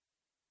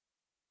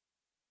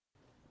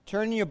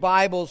Turn in your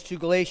Bibles to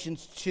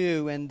Galatians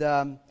 2,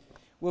 and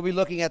we'll be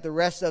looking at the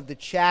rest of the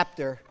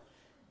chapter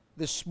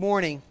this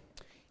morning.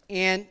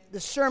 And the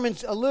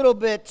sermon's a little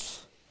bit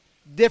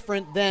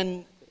different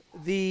than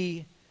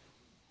the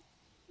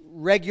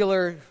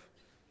regular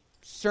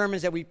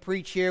sermons that we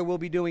preach here. We'll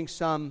be doing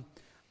some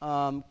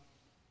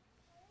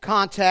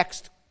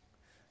context,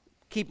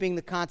 keeping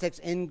the context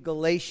in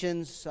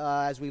Galatians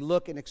as we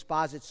look and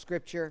exposit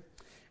Scripture.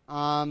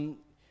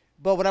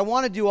 But what I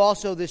want to do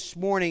also this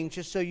morning,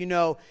 just so you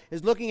know,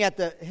 is looking at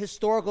the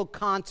historical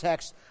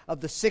context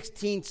of the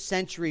 16th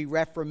century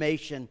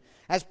Reformation.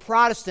 As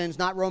Protestants,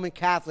 not Roman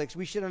Catholics,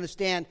 we should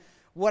understand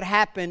what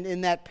happened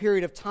in that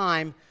period of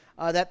time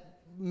that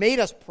made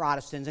us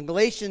Protestants. And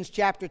Galatians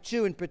chapter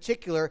 2 in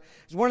particular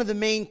is one of the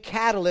main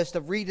catalysts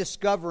of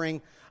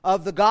rediscovering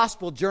of the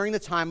gospel during the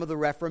time of the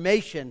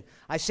Reformation.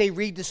 I say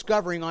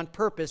rediscovering on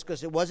purpose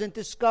because it wasn't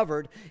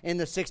discovered in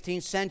the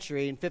 16th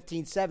century, in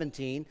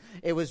 1517.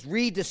 It was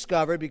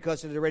rediscovered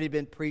because it had already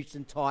been preached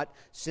and taught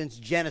since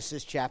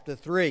Genesis chapter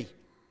 3.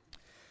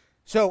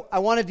 So I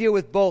want to deal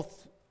with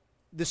both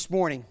this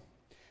morning.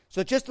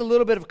 So just a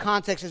little bit of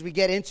context as we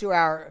get into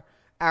our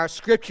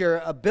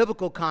scripture, a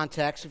biblical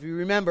context. If you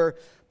remember,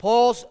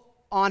 Paul's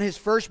on his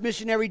first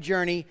missionary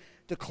journey,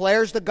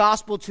 declares the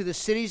gospel to the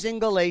cities in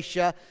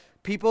Galatia.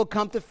 People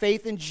come to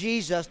faith in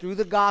Jesus through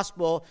the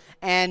gospel,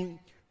 and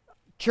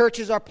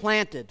churches are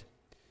planted.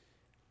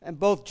 And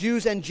both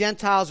Jews and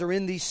Gentiles are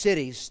in these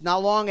cities.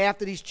 Not long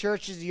after these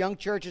churches, the young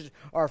churches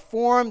are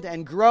formed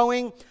and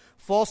growing,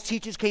 false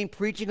teachers came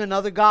preaching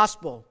another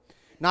gospel.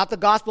 Not the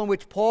gospel in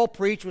which Paul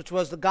preached, which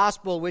was the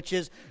gospel which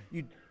is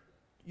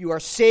you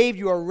are saved,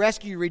 you are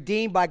rescued,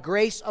 redeemed by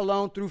grace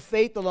alone, through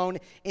faith alone,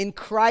 in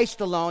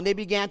Christ alone. They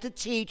began to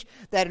teach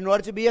that in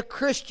order to be a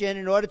Christian,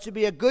 in order to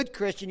be a good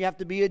Christian, you have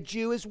to be a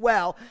Jew as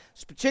well,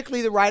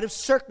 particularly the rite of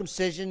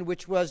circumcision,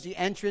 which was the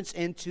entrance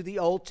into the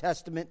Old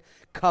Testament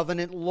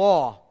covenant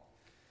law.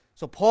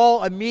 So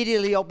Paul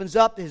immediately opens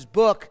up his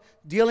book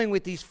dealing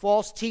with these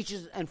false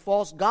teachers and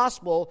false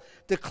gospel,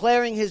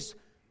 declaring his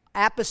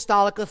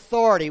apostolic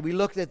authority. We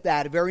looked at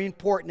that. Very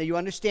important that you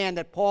understand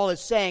that Paul is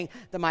saying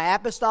that my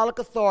apostolic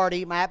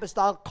authority, my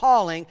apostolic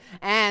calling,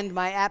 and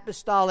my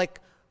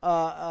apostolic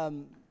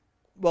calling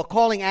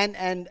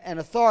and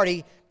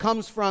authority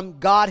comes from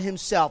God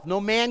himself. No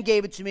man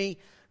gave it to me.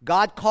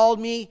 God called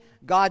me.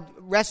 God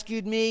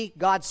rescued me.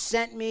 God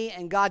sent me.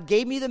 And God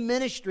gave me the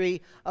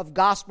ministry of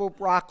gospel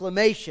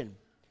proclamation.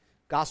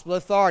 Gospel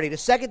authority. The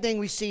second thing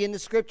we see in the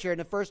Scripture in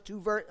the first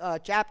two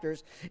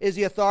chapters is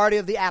the authority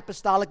of the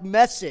apostolic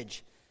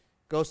message.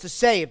 It goes to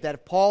say that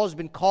if Paul has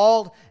been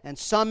called and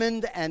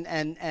summoned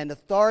and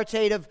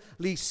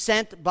authoritatively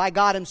sent by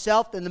God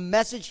himself, then the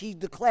message he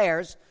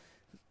declares,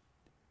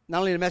 not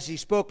only the message he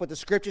spoke, but the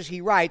Scriptures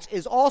he writes,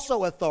 is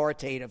also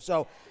authoritative.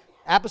 So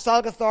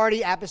apostolic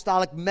authority,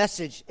 apostolic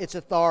message, it's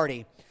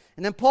authority.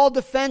 And then Paul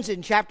defends it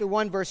in chapter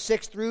 1, verse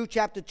 6 through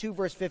chapter 2,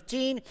 verse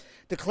 15,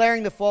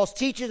 declaring the false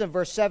teachers in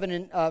verse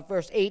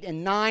 8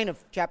 and 9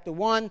 of chapter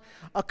 1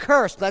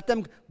 accursed. Let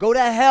them go to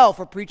hell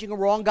for preaching a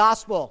wrong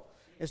gospel.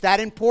 It's that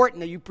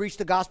important that you preach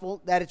the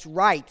gospel, that it's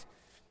right.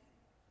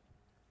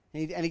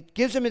 And he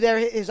gives him there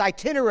his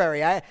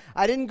itinerary. I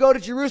didn't go to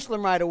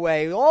Jerusalem right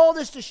away. All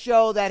this to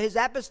show that his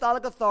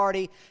apostolic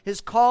authority,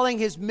 his calling,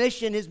 his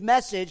mission, his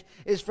message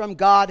is from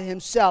God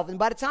himself. And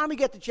by the time we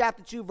get to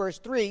chapter 2, verse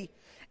 3,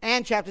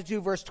 and chapter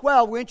 2, verse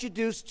 12, we're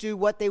introduced to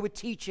what they were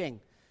teaching.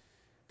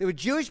 There were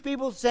Jewish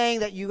people saying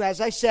that you, as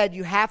I said,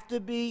 you have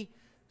to be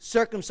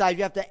circumcised.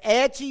 You have to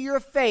add to your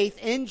faith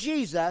in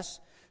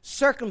Jesus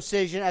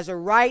circumcision as a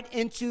rite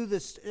into the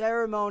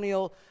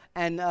ceremonial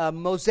and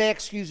Mosaic,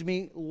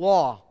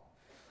 law.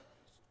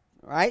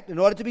 Right? In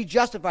order to be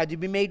justified, to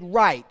be made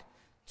right,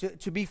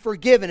 to be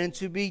forgiven, and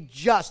to be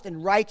just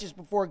and righteous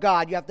before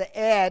God, you have to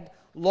add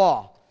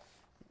law.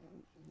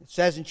 It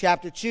says in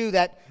chapter 2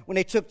 that when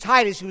they took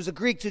Titus, who was a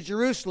Greek, to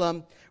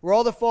Jerusalem, where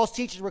all the false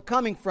teachers were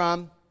coming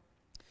from,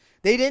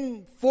 they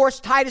didn't force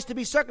Titus to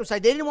be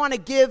circumcised. They didn't want to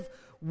give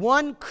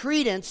one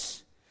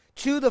credence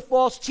to the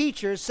false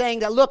teachers, saying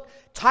that, look,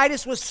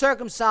 Titus was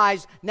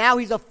circumcised, now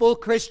he's a full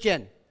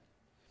Christian.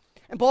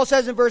 And Paul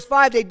says in verse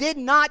 5, they did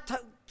not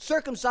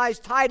circumcise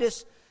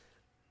Titus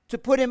to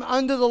put him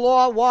under the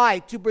law. Why?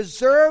 To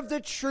preserve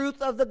the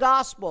truth of the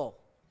gospel.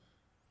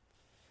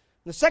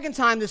 The second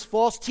time this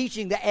false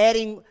teaching, the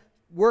adding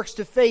works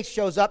to faith,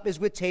 shows up is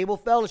with table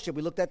fellowship.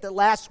 We looked at that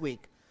last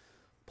week.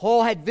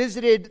 Paul had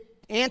visited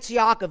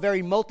Antioch, a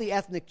very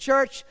multi-ethnic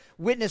church,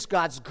 witnessed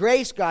God's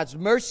grace, God's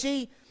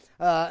mercy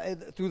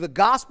through the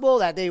gospel,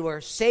 that they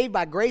were saved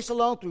by grace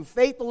alone, through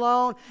faith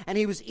alone, and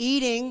he was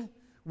eating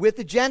with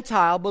the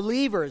Gentile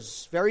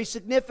believers. Very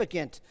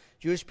significant.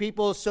 Jewish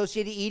people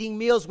associated eating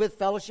meals with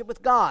fellowship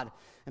with God.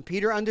 And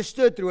Peter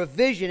understood through a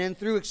vision and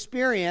through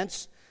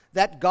experience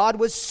that God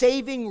was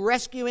saving,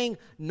 rescuing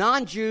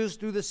non-Jews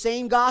through the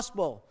same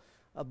gospel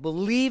of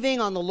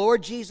believing on the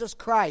Lord Jesus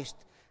Christ.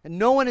 And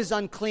no one is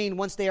unclean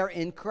once they are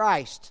in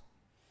Christ.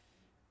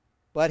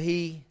 But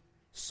he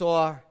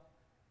saw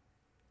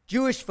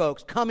Jewish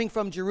folks coming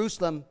from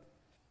Jerusalem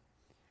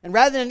And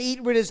rather than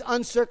eat with his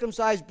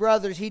uncircumcised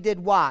brothers, he did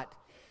what?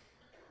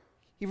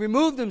 He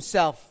removed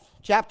himself.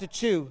 Chapter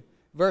 2,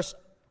 verse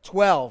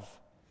 12.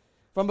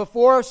 From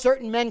before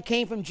certain men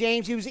came from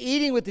James, he was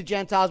eating with the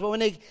Gentiles, but when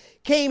they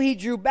came, he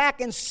drew back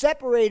and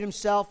separated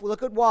himself.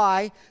 Look at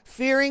why.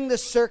 Fearing the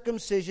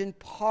circumcision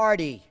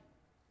party.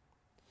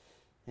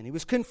 And he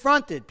was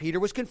confronted. Peter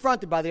was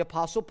confronted by the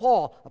Apostle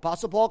Paul.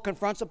 Apostle Paul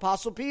confronts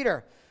Apostle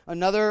Peter.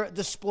 Another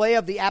display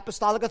of the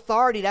apostolic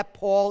authority that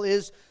Paul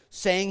is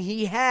saying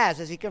he has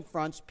as he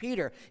confronts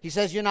Peter. He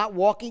says, you're not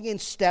walking in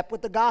step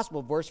with the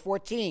gospel. Verse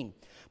 14.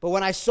 But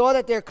when I saw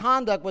that their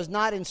conduct was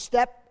not in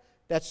step,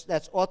 that's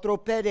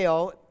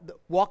orthopedeo,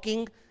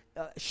 walking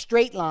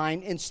straight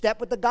line, in step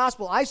with the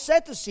gospel, I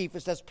said to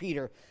Cephas, that's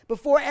Peter,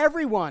 before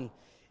everyone,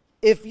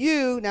 if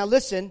you,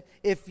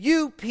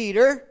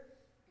 Peter,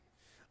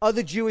 of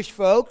the Jewish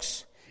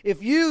folks,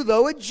 if you,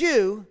 though a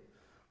Jew,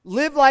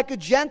 live like a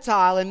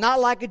Gentile and not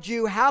like a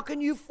Jew, how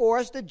can you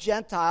force the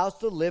Gentiles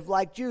to live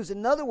like Jews?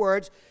 In other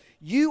words,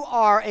 you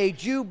are a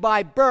Jew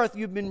by birth.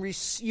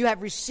 You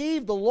have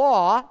received the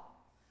law,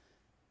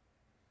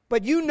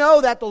 but you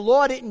know that the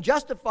law didn't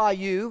justify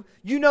you.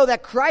 You know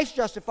that Christ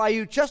justified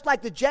you, just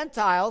like the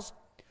Gentiles.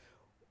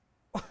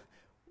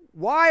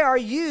 Why are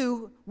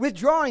you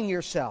withdrawing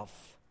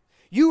yourself?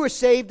 You were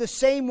saved the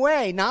same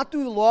way, not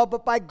through the law,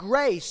 but by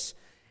grace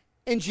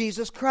in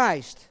Jesus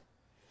Christ.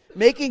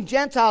 Making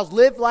Gentiles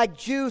live like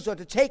Jews or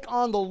to take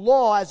on the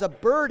law as a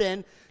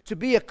burden to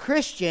be a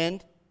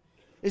Christian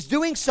is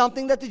doing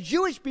something that the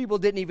Jewish people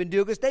didn't even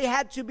do, because they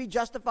had to be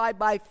justified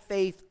by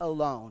faith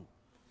alone.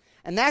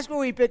 And that's where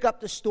we pick up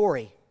the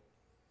story.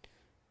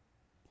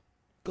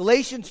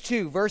 Galatians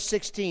 2, verse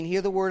 16,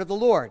 hear the word of the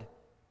Lord.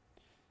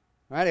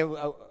 All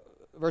right,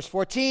 verse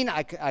 14,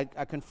 I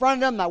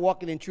confronted them, not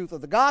walking in truth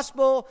of the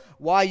gospel.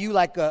 Why you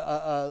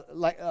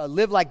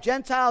live like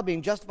Gentile,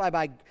 being justified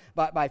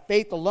by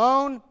faith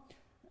alone,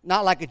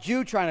 not like a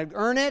Jew trying to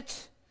earn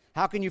it.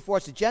 How can you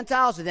force the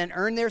Gentiles to then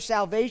earn their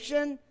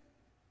salvation?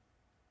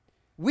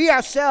 We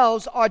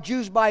ourselves are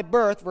Jews by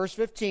birth, verse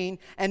 15,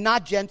 and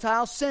not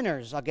Gentile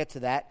sinners. I'll get to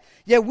that.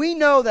 Yet we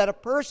know that a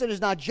person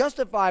is not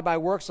justified by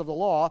works of the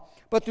law,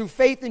 but through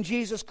faith in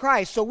Jesus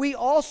Christ. So we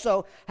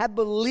also have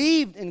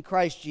believed in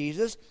Christ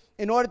Jesus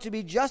in order to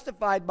be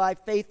justified by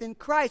faith in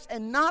Christ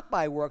and not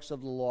by works of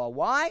the law.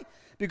 Why?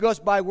 Because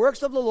by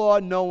works of the law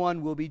no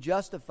one will be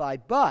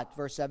justified. But,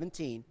 verse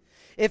 17,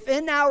 if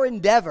in our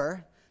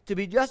endeavor to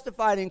be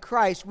justified in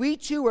Christ, we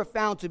too are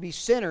found to be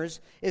sinners,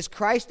 is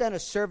Christ then a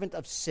servant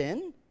of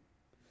sin?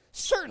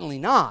 Certainly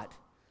not.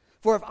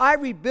 For if I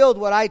rebuild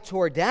what I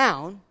tore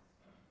down,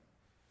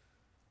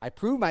 I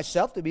prove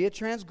myself to be a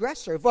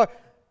transgressor. For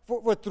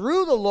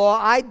through the law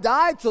I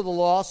died to the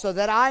law so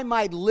that I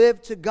might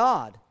live to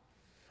God.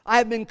 I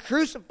have been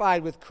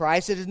crucified with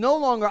Christ. It is no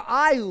longer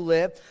I who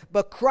live,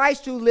 but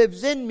Christ who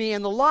lives in me.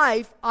 And the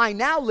life I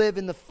now live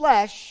in the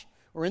flesh,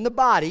 or in the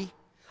body,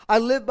 I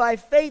live by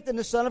faith in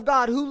the Son of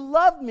God, who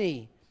loved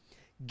me,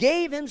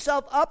 gave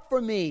himself up for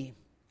me.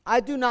 I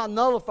do not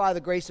nullify the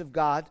grace of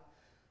God,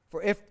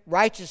 for if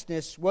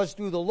righteousness was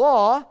through the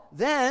law,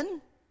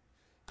 then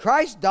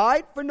Christ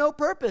died for no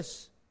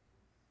purpose.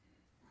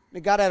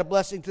 May God add a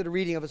blessing to the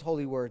reading of his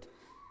holy word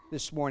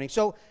this morning.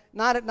 So,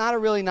 not a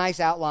really nice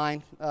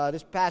outline.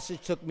 This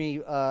passage took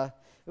me,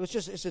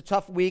 it's a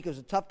tough week. It was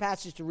a tough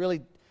passage to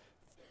really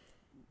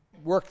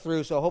work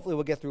through, so hopefully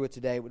we'll get through it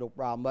today with no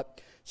problem. But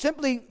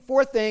simply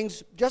 4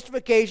 things.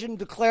 Justification,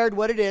 declared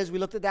what it is. We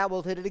looked at that.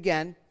 We'll hit it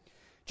again.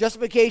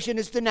 Justification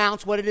is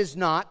denounced what it is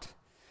not.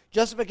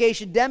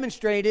 Justification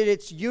demonstrated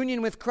its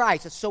union with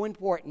Christ. It's so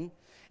important.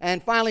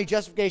 And finally,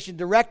 justification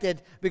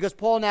directed, because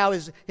Paul now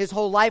his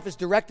whole life is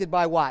directed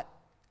by what?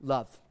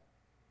 Love.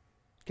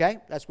 Okay?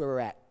 That's where we're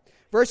at.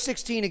 Verse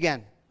 16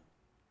 again.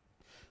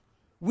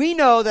 We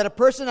know that a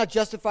person not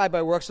justified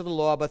by works of the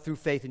law, but through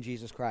faith in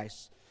Jesus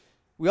Christ.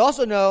 We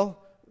also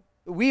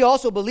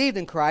believed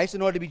in Christ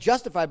in order to be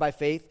justified by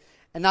faith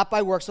and not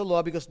by works of the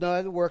law, because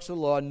no the works of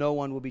the law, no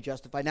one will be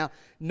justified. Now,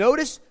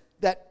 notice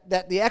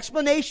that the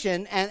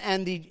explanation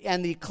and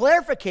the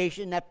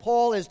clarification that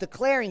Paul is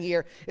declaring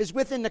here is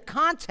within the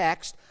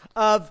context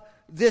of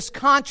this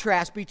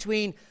contrast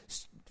between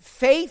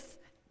faith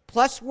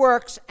plus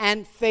works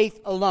and faith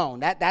alone.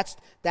 That's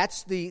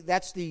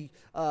the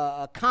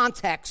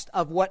context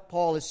of what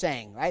Paul is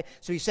saying, right?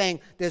 So he's saying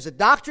there's a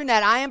doctrine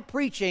that I am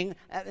preaching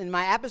in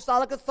my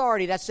apostolic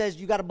authority that says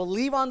you got to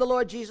believe on the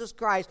Lord Jesus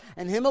Christ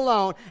and him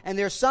alone, and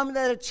there's some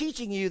that are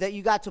teaching you that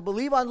you got to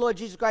believe on the Lord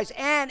Jesus Christ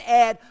and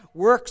add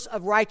works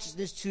of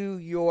righteousness to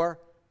your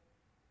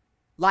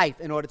life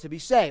in order to be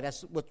saved.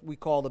 That's what we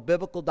call the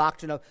biblical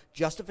doctrine of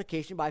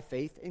justification by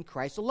faith in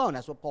Christ alone.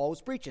 That's what Paul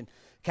was preaching.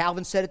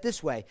 Calvin said it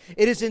this way: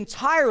 it is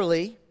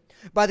entirely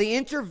by the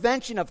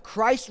intervention of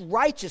Christ's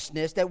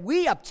righteousness that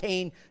we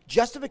obtain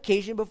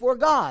justification before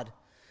God.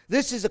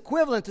 This is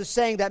equivalent to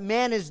saying that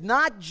man is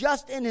not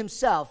just in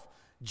himself,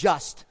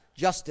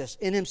 justice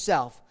in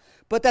himself,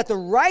 but that the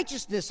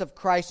righteousness of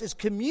Christ is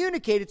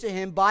communicated to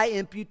him by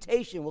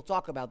imputation. We'll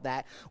talk about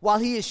that. While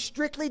he is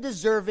strictly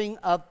deserving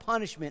of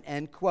punishment,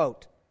 end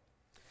quote.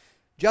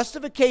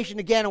 Justification,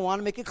 again, I want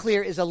to make it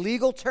clear, is a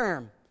legal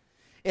term.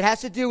 It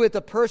has to do with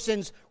a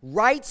person's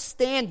right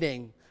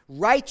standing,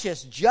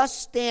 righteous,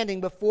 just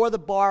standing before the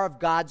bar of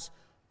God's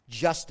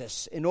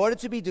justice. In order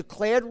to be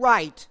declared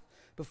right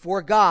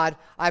before God,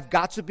 I've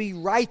got to be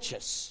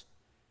righteous,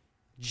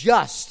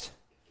 just.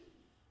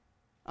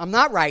 I'm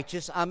not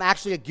righteous. I'm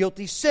actually a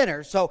guilty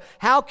sinner. So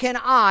how can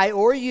I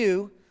or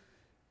you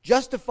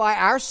justify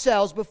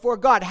ourselves before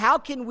God? How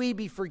can we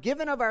be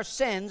forgiven of our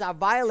sins, our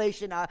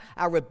violation,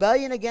 our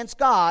rebellion against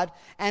God,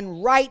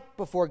 and right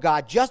before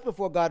God, just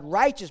before God,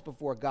 righteous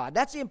before God?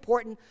 That's the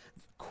important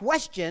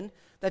question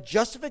that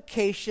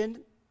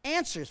justification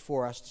answers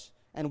for us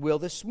and will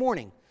this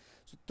morning.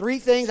 So 3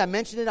 things. I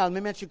mentioned it. I'll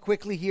mention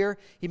quickly here.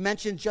 He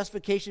mentions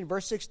justification in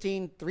verse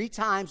 16 3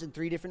 times in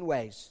 3 different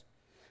ways.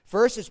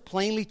 First, it's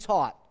plainly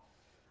taught.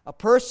 A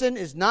person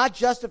is not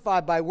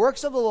justified by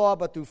works of the law,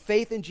 but through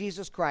faith in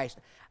Jesus Christ.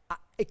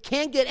 It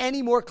can't get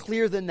any more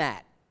clear than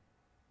that.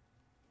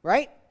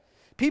 Right?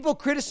 People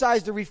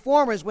criticize the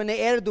reformers when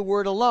they added the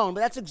word alone, but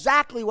that's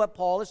exactly what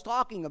Paul is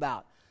talking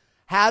about.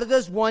 How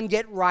does one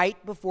get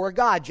right before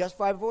God,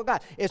 justified before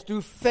God? It's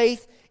through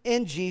faith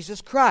in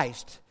Jesus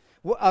Christ.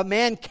 A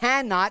man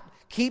cannot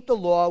keep the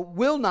law,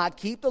 will not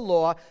keep the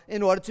law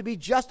in order to be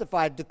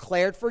justified,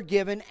 declared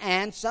forgiven,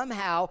 and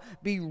somehow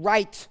be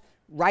right,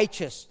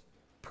 righteous,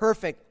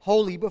 perfect,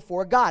 holy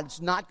before God.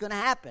 It's not going to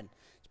happen.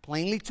 It's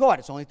plainly taught.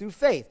 It's only through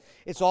faith.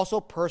 It's also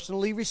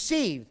personally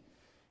received.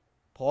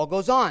 Paul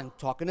goes on,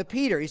 talking to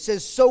Peter. He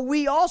says, so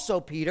we also,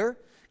 Peter,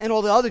 and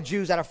all the other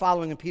Jews that are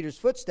following in Peter's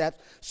footsteps,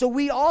 so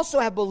we also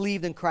have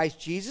believed in Christ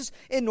Jesus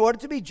in order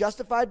to be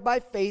justified by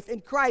faith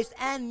in Christ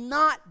and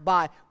not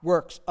by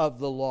works of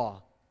the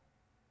law.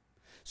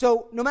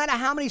 So no matter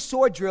how many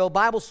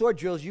Bible sword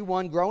drills you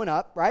won growing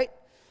up, right?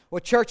 Or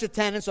church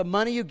attendance, or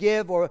money you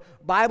give, or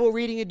Bible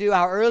reading you do,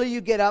 how early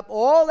you get up,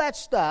 all that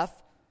stuff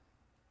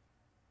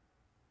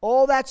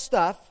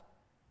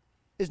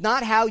is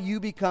not how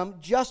you become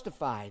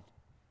justified,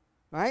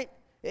 right?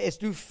 It's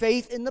through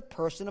faith in the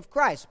person of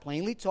Christ,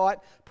 plainly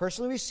taught,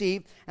 personally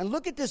received. And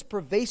look at this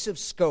pervasive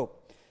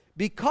scope.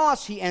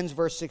 Because, he ends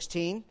verse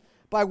 16,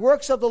 by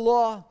works of the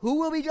law, who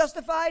will be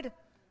justified?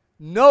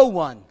 No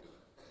one.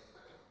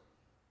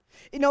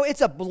 You know,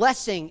 it's a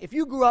blessing. If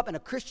you grew up in a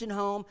Christian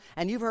home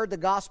and you've heard the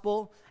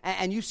gospel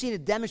and you've seen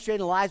it demonstrated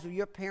in the lives of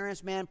your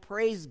parents, man,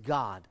 praise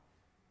God.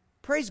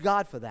 Praise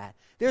God for that.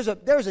 There's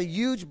a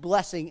huge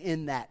blessing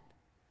in that.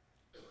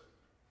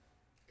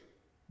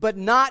 But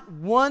not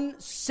one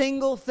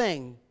single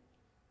thing,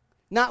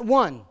 not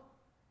one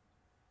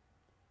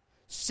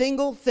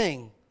single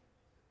thing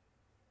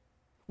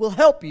will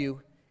help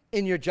you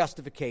in your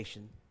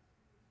justification.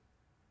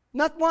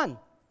 Not one.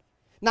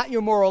 Not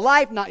your moral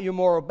life, not your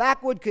moral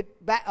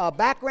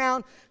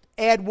background.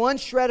 Add one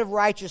shred of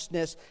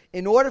righteousness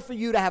in order for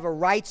you to have a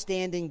right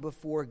standing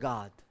before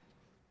God.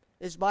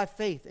 It's by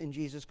faith in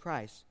Jesus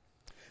Christ.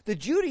 The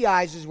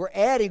Judaizers were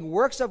adding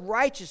works of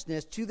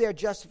righteousness to their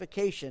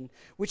justification,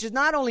 which is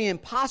not only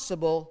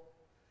impossible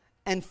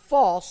and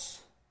false,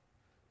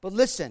 but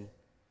listen,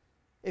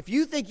 if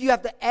you think you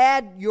have to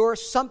add your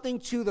something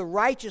to the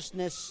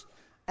righteousness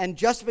and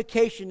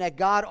justification that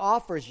God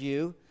offers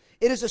you,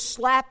 it is a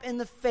slap in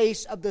the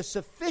face of the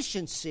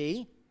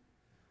sufficiency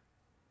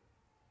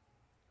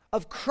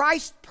of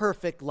Christ's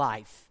perfect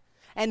life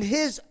and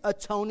his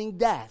atoning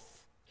death.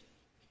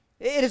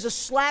 It is a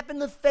slap in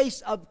the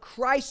face of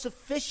Christ's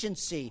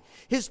sufficiency,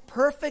 his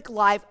perfect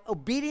life,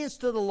 obedience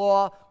to the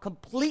law,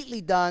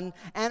 completely done,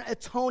 and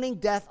atoning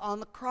death on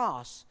the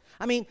cross.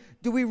 I mean,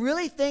 do we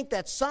really think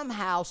that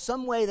somehow,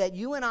 some way that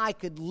you and I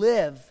could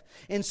live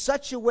in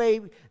such a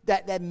way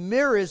that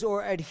mirrors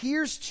or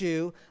adheres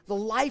to the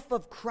life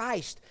of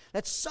Christ,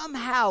 that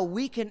somehow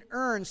we can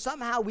earn,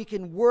 somehow we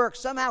can work,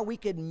 somehow we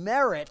can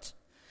merit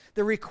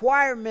the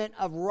requirement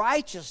of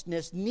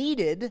righteousness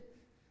needed,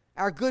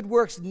 our good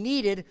works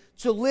needed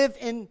to live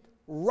in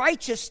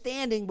righteous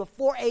standing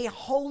before a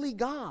holy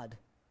God?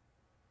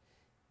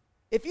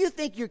 If you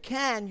think you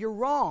can, you're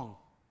wrong.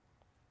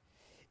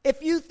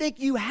 If you think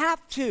you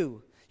have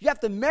to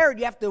merit,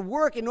 you have to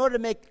work in order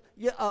to make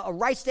a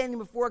right standing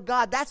before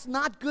God, that's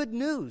not good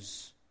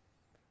news.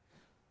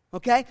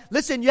 Okay?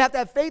 Listen, you have to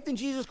have faith in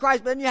Jesus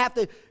Christ, but then you have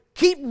to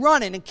keep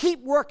running and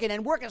keep working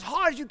and work as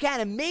hard as you can,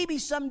 and maybe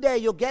someday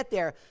you'll get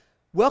there.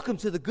 Welcome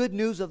to the good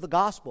news of the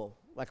gospel.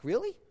 Like,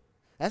 really?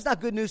 That's not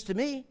good news to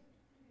me.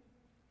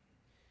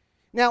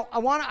 Now, I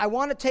want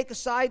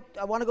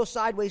to go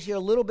sideways here a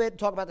little bit and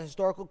talk about the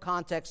historical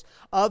context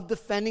of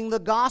defending the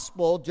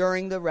gospel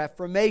during the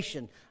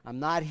Reformation. I'm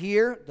not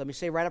here, let me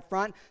say right up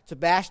front, to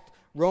bash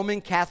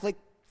Roman Catholic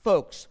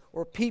folks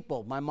or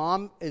people. My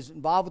mom is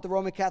involved with the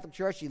Roman Catholic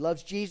Church. She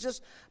loves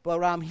Jesus. But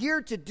what I'm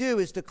here to do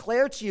is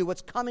declare to you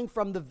what's coming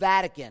from the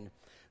Vatican,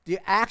 the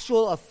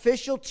actual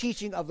official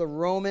teaching of the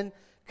Roman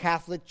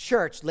Catholic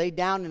Church, laid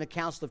down in the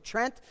Council of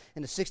Trent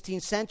in the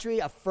 16th century,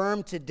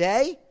 affirmed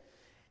today.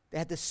 They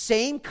had the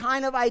same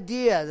kind of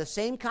idea, the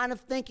same kind of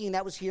thinking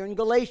that was here in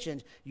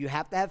Galatians. You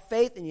have to have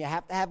faith and you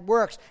have to have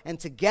works, and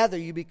together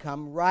you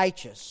become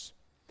righteous.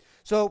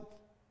 So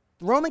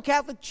The Roman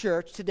Catholic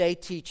Church today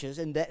teaches,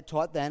 and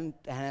taught then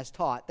and has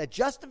taught, that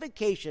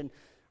justification,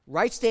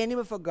 right standing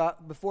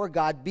before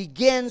God,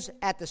 begins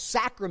at the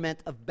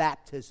sacrament of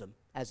baptism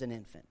as an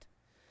infant.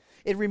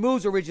 It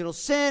removes original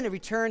sin. It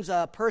returns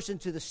a person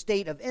to the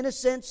state of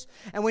innocence.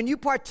 And when you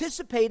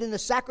participate in the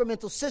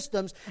sacramental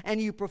systems and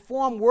you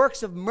perform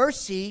works of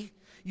mercy,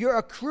 you're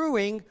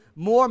accruing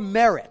more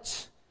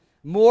merit,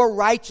 more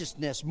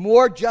righteousness,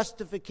 more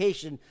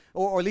justification,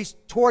 or at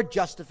least toward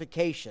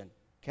justification.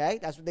 Okay?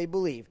 That's what they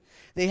believe.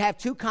 They have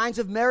two kinds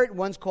of merit.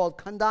 One's called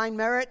condign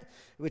merit,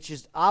 which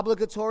is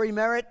obligatory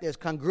merit. There's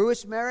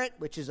congruous merit,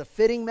 which is a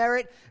fitting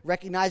merit,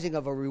 recognizing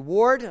of a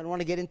reward. I don't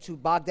want to get into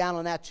bogged down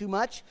on that too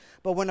much.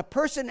 But when a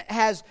person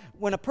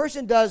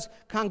does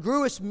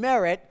congruous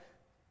merit,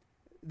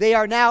 they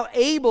are now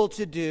able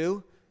to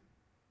do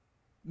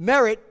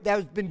merit that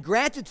has been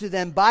granted to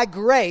them by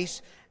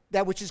grace,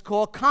 that which is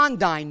called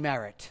condign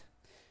merit.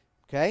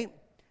 Okay?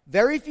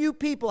 Very few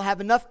people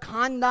have enough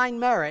condign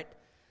merit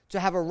to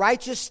have a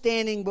righteous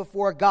standing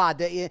before God.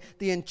 The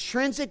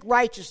intrinsic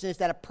righteousness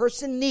that a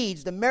person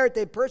needs, the merit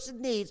that a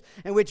person needs,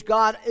 in which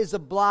God is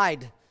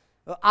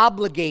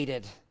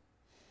obligated.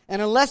 And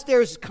unless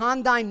there is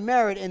condign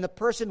merit in the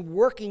person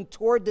working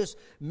toward this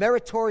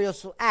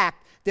meritorious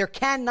act, there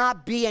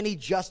cannot be any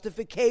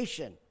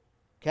justification.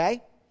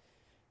 Okay?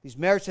 These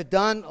merits are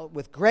done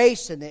with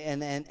grace, and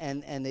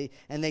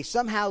they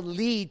somehow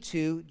lead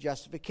to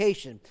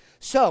justification.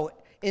 So,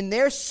 in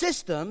their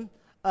system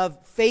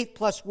of faith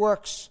plus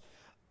works,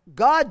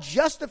 God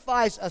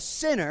justifies a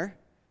sinner,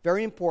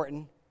 very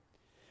important.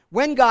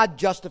 When God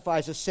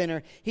justifies a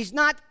sinner, He's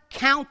not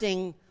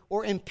counting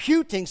or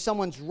imputing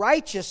someone's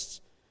righteous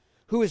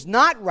who is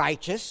not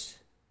righteous,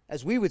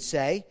 as we would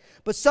say,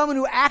 but someone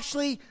who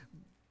actually,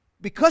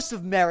 because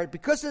of merit,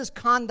 because of this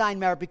condign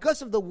merit,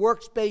 because of the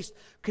works-based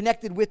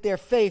connected with their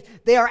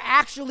faith, they are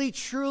actually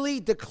truly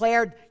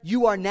declared,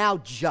 you are now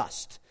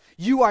just.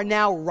 You are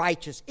now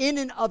righteous in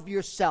and of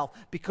yourself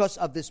because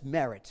of this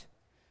merit.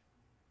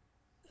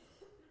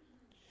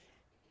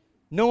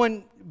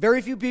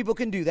 Very few people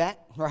can do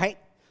that, right?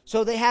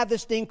 So they have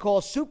this thing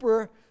called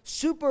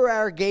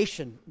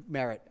supererogation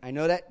merit. I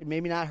know that you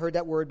maybe not heard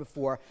that word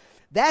before.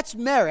 That's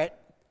merit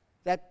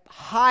that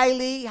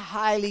highly,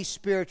 highly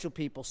spiritual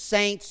people,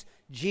 saints,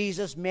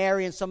 Jesus,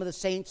 Mary, and some of the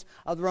saints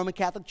of the Roman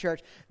Catholic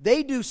Church,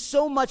 they do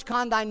so much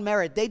condign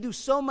merit, they do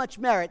so much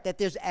merit that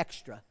there's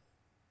extra.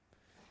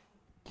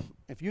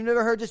 If you've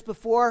never heard this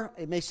before,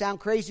 it may sound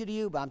crazy to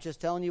you, but I'm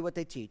just telling you what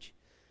they teach.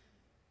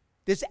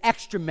 This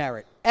extra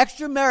merit.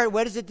 Extra merit,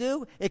 what does it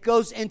do? It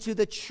goes into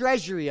the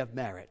treasury of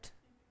merit.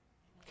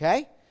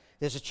 Okay?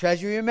 There's a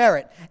treasury of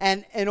merit.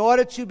 And in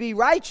order to be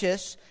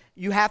righteous,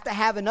 you have to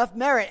have enough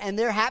merit. And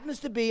there happens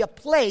to be a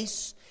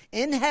place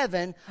in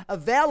heaven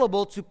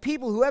available to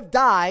people who have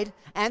died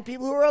and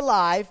people who are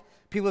alive.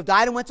 People who have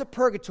died and went to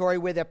purgatory,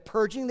 where they're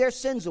purging their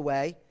sins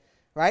away,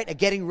 right? And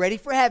getting ready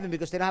for heaven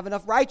because they don't have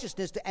enough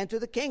righteousness to enter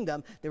the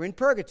kingdom. They're in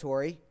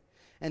purgatory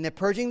and they're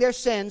purging their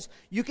sins.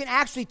 You can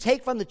actually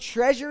take from the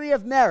treasury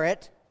of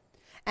merit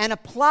and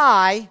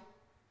apply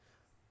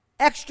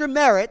extra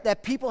merit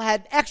that people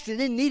had extra,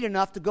 didn't need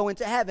enough to go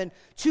into heaven,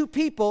 to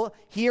people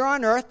here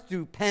on earth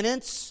through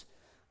penance.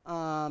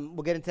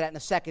 We'll get into that in a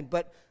second.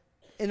 But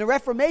in the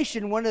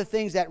Reformation, one of the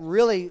things that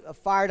really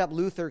fired up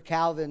Luther,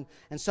 Calvin,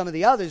 and some of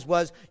the others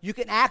was you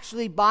can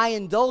actually buy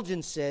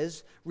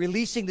indulgences,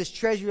 releasing this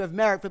treasury of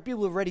merit for people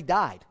who have already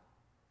died.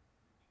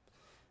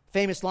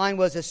 Famous line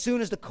was, as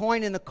soon as the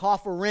coin in the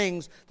coffer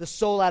rings, the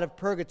soul out of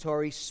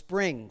purgatory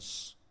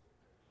springs.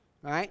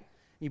 All right?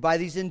 You buy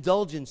these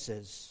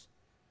indulgences,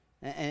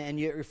 and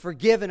you're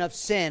forgiven of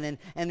sin,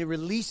 and the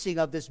releasing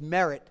of this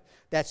merit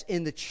that's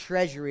in the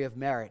treasury of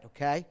merit,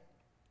 okay?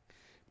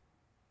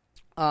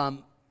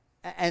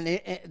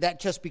 That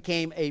just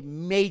became a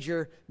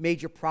major,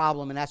 major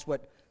problem, and that's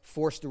what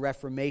forced the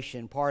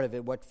Reformation, part of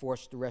it, what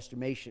forced the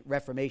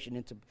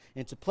Reformation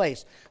into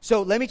place.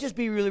 So let me just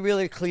be really,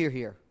 really clear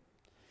here.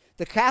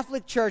 The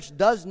Catholic Church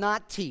does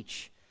not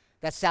teach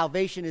that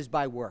salvation is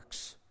by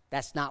works.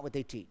 That's not what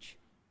they teach.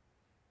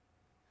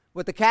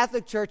 What the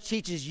Catholic Church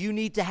teaches, you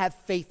need to have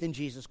faith in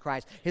Jesus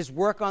Christ, His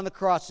work on the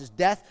cross, His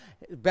death,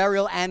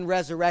 burial, and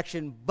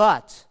resurrection,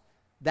 but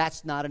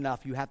that's not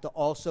enough. You have to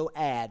also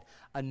add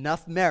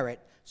enough merit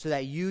so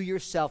that you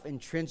yourself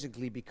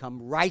intrinsically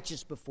become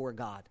righteous before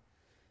God.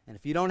 And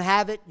if you don't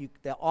have it,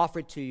 they'll offer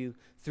it to you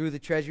through the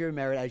treasury of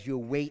merit as you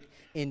await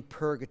in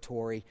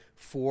purgatory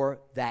for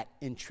that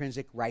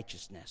intrinsic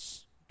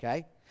righteousness.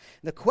 Okay?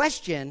 The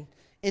question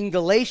in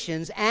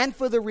Galatians and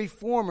for the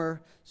reformers,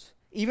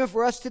 even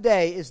for us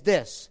today, is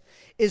this: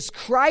 is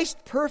Christ's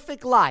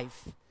perfect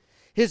life,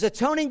 His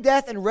atoning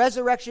death and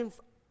resurrection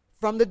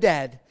from the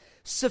dead,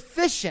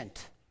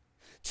 sufficient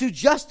to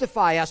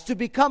justify us, to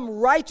become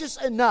righteous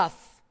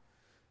enough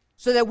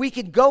so that we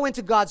can go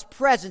into God's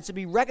presence and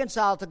be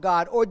reconciled to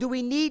God? Or do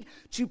we need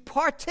to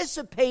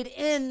participate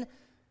in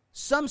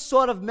some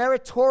sort of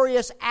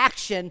meritorious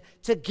action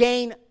to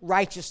gain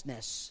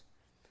righteousness?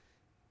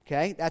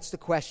 Okay, that's the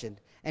question.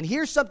 And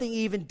here's something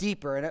even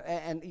deeper,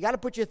 and you got to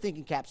put your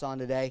thinking caps on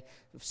today.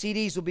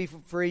 CDs will be for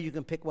free. You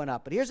can pick one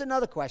up. But here's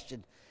another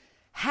question.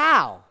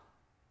 How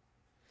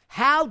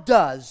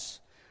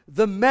does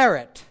the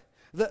merit,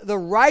 the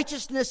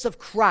righteousness of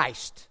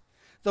Christ,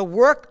 the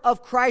work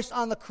of Christ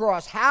on the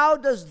cross, how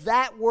does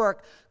that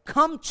work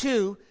come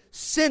to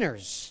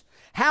sinners?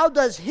 How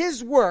does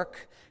his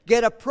work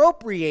get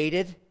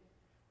appropriated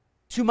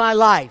to my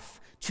life,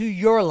 to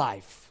your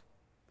life?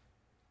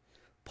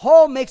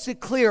 Paul makes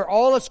it clear.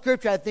 All of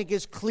Scripture, I think,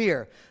 is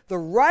clear. The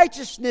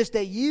righteousness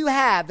that you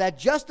have, that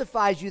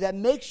justifies you, that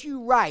makes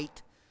you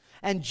right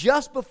and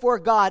just before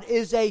God,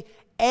 is a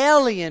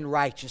alien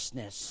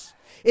righteousness.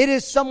 It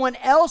is someone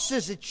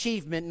else's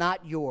achievement,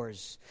 not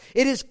yours.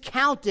 It is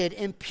counted,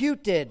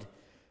 imputed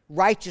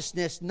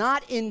righteousness,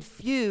 not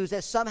infused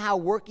as somehow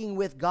working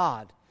with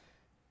God.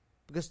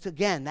 Because,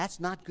 again, that's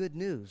not good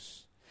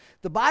news.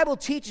 The Bible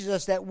teaches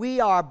us that we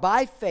are,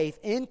 by faith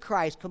in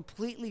Christ,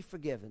 completely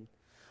forgiven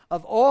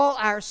of all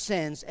our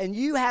sins, and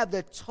you have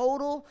the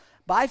total,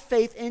 by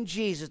faith in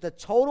Jesus, the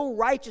total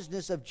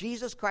righteousness of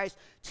Jesus Christ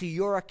to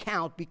your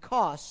account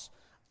because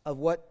of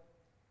what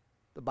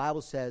the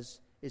Bible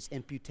says is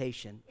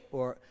imputation,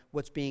 or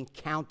what's being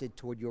counted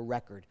toward your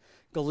record.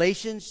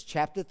 Galatians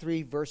chapter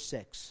 3, verse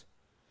 6.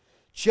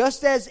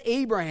 Just as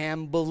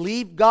Abraham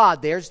believed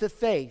God, there's the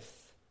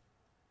faith,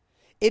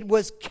 it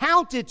was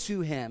counted to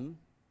him,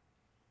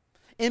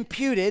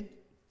 imputed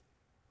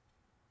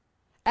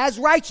as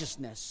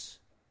righteousness.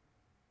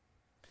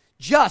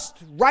 Just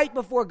right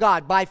before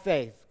God by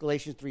faith.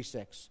 Galatians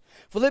 3:6.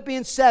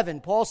 Philippians 7,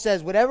 Paul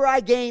says, whatever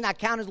I gain, I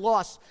count as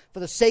loss for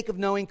the sake of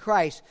knowing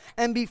Christ,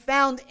 and be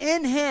found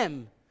in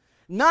him,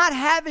 not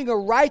having a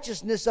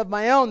righteousness of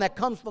my own that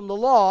comes from the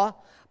law,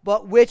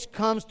 but which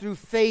comes through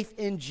faith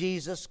in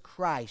Jesus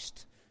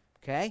Christ.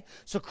 Okay?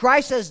 So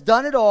Christ has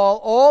done it all.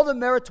 All the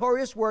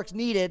meritorious works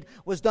needed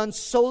was done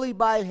solely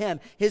by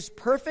him. His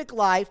perfect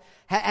life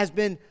has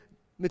been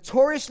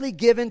meritoriously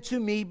given to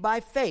me by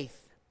faith.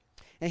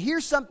 And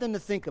here's something to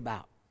think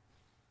about.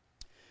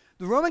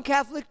 The Roman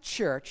Catholic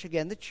Church,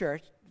 again, the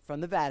church from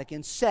the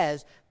Vatican,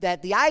 says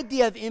that the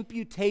idea of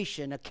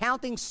imputation,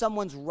 accounting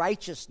someone's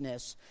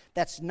righteousness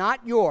that's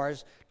not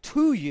yours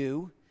to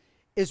you,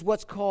 is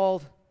what's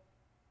called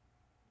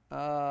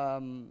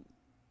a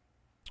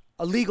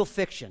legal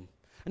fiction.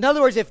 In other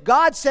words, if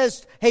God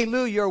says, hey,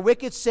 Lou, you're a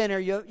wicked sinner,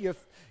 you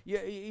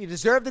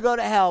deserve to go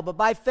to hell, but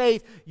by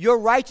faith, your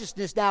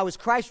righteousness now is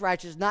Christ's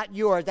righteousness, not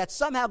yours, that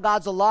somehow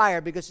God's a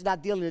liar because he's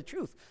not dealing the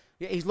truth.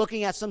 He's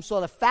looking at some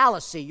sort of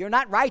fallacy. You're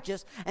not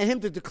righteous, and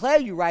him to declare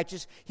you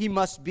righteous, he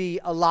must be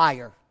a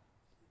liar.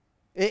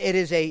 It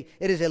is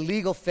a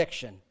legal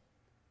fiction.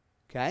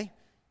 Okay?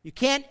 You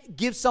can't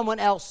give someone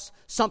else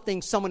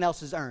something someone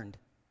else has earned.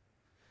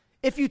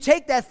 If you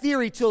take that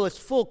theory to its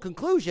full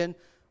conclusion,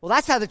 well,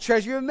 that's how the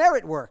treasury of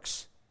merit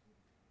works.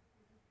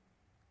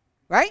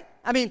 Right?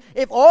 I mean,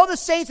 if all the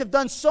saints have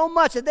done so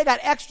much that they got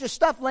extra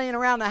stuff laying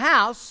around the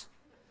house,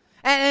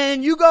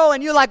 and you go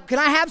and you're like, can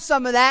I have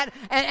some of that?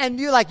 And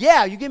you're like,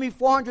 yeah, you give me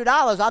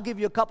 $400, I'll give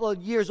you a couple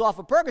of years off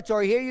of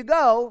purgatory. Here you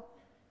go.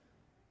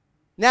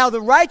 Now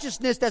the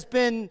righteousness that's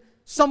been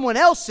someone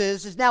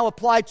else's is now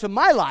applied to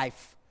my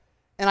life,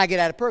 and I get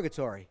out of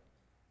purgatory.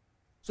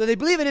 So they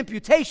believe in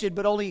imputation,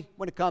 but only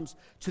when it comes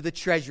to the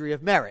treasury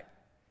of merit.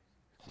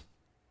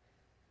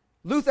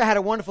 Luther had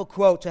a wonderful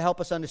quote to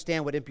help us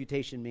understand what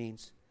imputation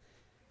means.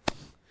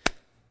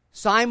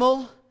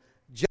 Simul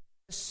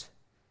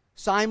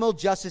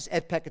justus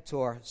et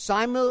peccator.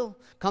 Simul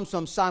comes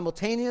from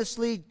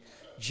simultaneously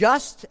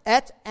just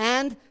et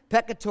and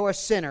peccator,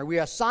 sinner. We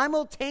are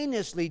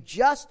simultaneously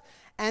just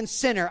and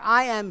sinner.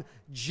 I am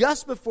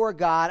just before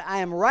God. I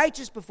am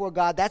righteous before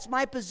God. That's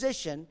my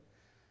position.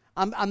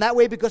 I'm that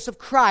way because of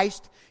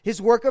Christ,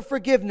 his work of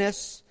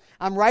forgiveness.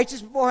 I'm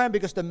righteous before him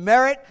because the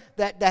merit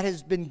that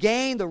has been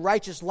gained, the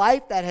righteous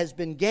life that has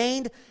been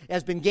gained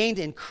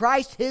in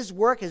Christ. His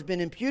work has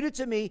been imputed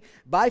to me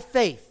by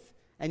faith.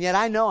 And yet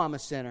I know I'm a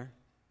sinner.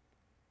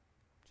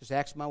 Just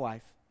ask my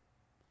wife.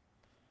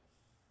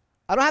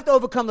 I don't have to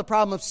overcome the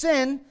problem of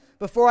sin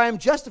before I am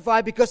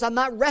justified because I'm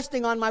not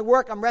resting on my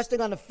work. I'm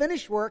resting on the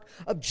finished work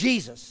of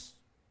Jesus.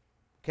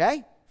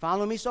 Okay?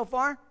 Following me so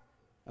far?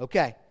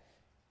 Okay.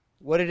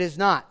 What it is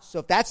not. So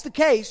if that's the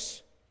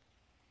case,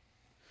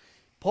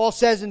 Paul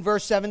says in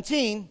verse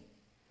 17,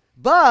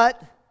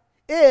 but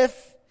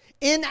if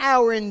in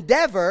our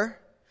endeavor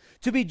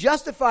to be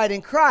justified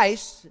in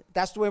Christ,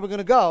 that's the way we're going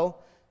to go,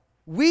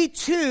 we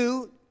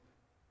too,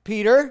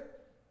 Peter,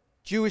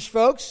 Jewish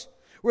folks,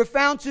 were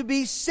found to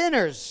be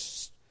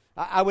sinners.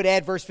 I would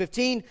add verse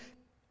 15,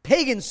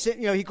 pagans,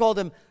 he called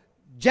them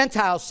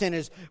Gentile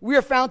sinners. We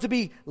are found to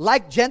be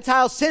like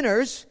Gentile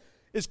sinners.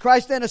 Is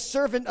Christ then a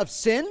servant of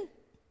sin?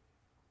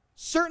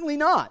 Certainly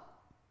not.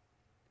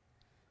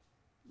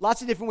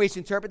 Lots of different ways to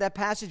interpret that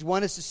passage.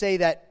 One is to say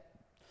that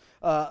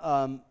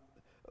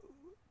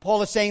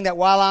Paul is saying that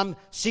while I'm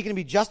seeking to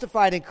be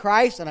justified in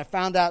Christ, and I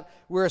found out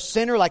we're a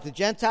sinner like the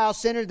Gentile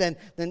sinner,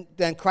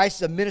 then Christ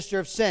is a minister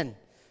of sin.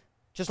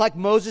 Just like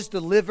Moses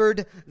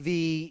delivered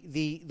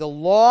the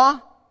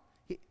law,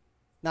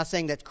 Not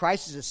saying that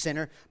Christ is a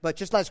sinner, but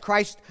just as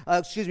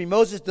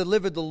Moses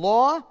delivered the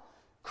law,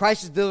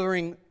 Christ is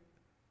delivering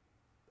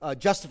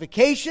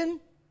justification.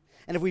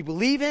 And if we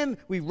believe him,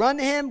 we run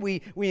to him,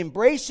 we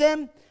embrace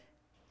him,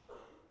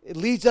 it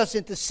leads us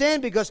into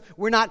sin because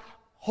we're not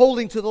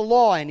holding to the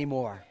law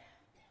anymore.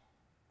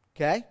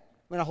 Okay?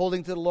 We're not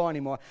holding to the law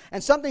anymore.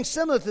 And something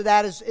similar to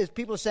that is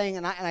people are saying,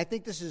 and I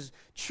think this is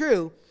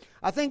true,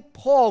 I think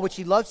Paul, which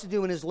he loves to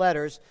do in his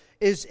letters,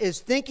 is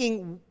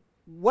thinking,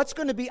 what's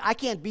going to be, I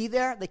can't be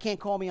there, they can't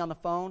call me on the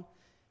phone.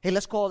 Hey,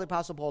 let's call the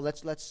Apostle Paul,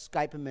 let's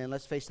Skype him in,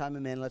 let's FaceTime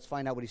him in, let's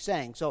find out what he's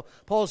saying. So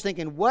Paul's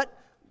thinking, what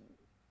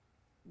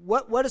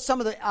are some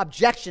of the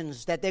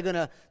objections that they're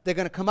going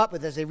to come up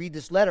with as they read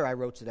this letter I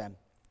wrote to them?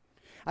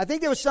 I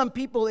think there were some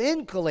people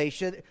in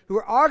Galatia who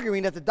were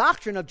arguing that the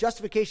doctrine of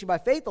justification by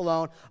faith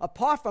alone,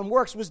 apart from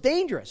works, was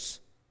dangerous.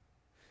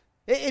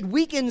 It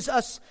weakens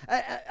us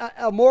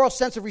a moral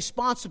sense of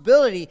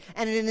responsibility,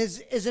 and it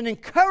is an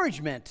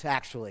encouragement,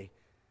 actually,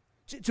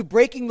 to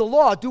breaking the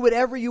law. Do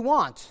whatever you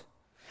want.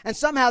 And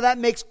somehow that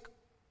makes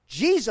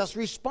Jesus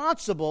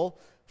responsible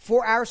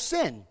for our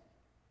sin.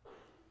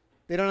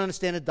 They don't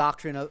understand the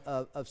doctrine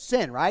of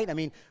sin, right? I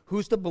mean,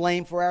 who's to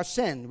blame for our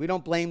sin? We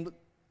don't blame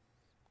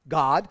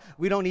God.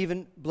 We don't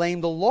even blame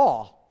the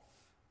law.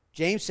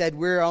 James said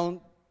we're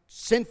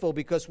sinful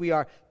because we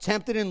are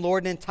tempted in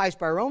Lord and enticed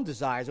by our own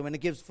desires. And when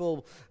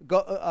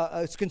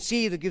it's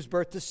conceived, it gives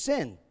birth to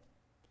sin.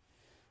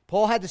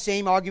 Paul had the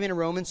same argument in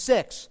Romans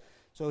 6.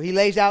 So he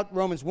lays out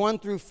Romans 1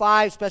 through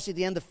 5, especially at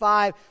the end of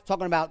 5,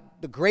 talking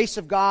about the grace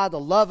of God, the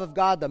love of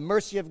God, the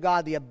mercy of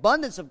God, the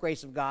abundance of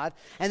grace of God.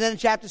 And then in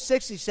chapter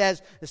 6 he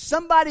says, is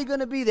somebody going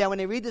to be there when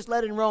they read this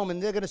letter in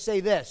Romans, they're going to say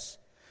this,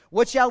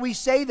 what shall we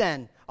say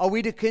then? Are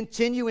we to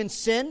continue in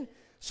sin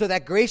so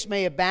that grace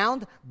may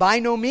abound? By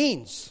no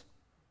means.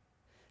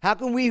 How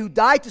can we who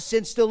died to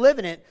sin still live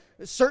in it?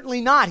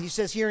 Certainly not, he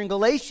says here in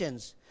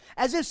Galatians.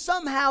 As if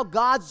somehow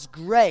God's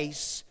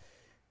grace,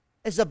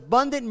 his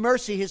abundant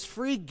mercy, his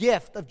free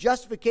gift of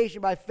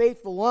justification by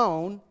faith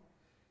alone,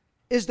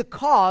 is the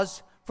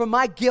cause for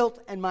my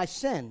guilt and my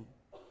sin.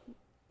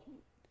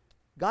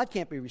 God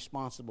can't be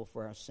responsible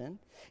for our sin.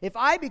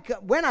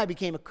 When I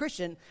became a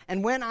Christian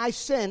and when I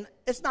sin,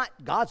 it's not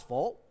God's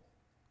fault.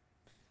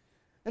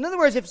 In other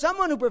words, if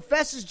someone who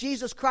professes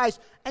Jesus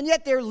Christ and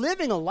yet they're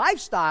living a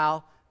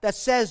lifestyle that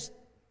says,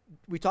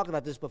 we talked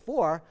about this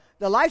before,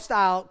 the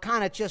lifestyle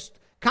kind of just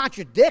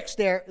contradicts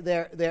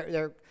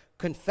their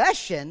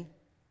confession,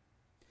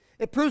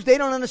 it proves they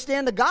don't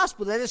understand the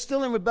gospel, that they're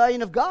still in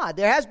rebellion of God.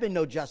 There has been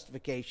no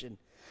justification.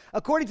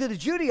 According to the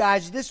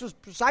Judaizers, this was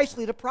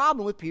precisely the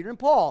problem with Peter and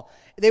Paul.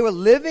 They were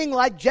living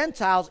like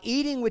Gentiles,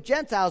 eating with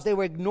Gentiles. They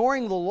were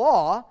ignoring the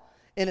law,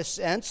 in a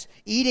sense,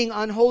 eating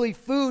unholy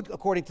food,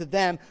 according to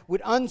them,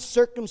 with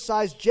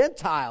uncircumcised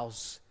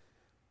Gentiles.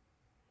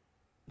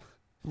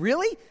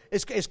 Really?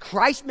 Is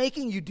Christ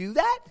making you do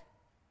that?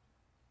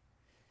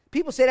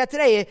 People say that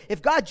today.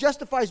 If God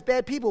justifies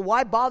bad people,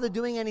 why bother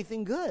doing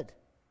anything good?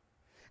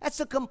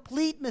 That's a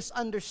complete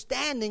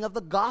misunderstanding of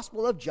the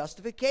gospel of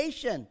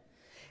justification.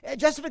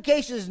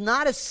 Justification is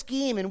not a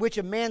scheme in which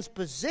a man's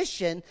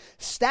position,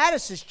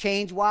 status has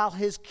changed while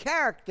his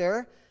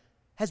character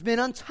has been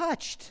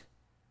untouched.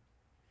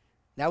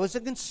 That was a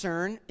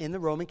concern in the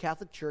Roman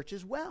Catholic Church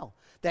as well,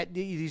 that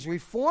these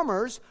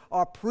reformers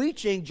are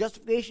preaching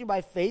justification by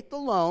faith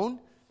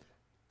alone,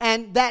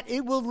 and that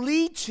it will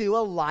lead to a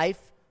life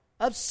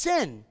of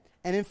sin.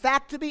 And in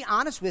fact, to be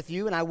honest with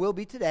you, and I will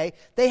be today,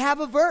 they have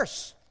a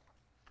verse.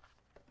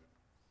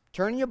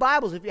 Turn in your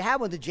Bibles, if you have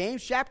one, to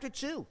James chapter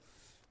 2.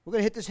 We're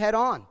going to hit this head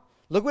on.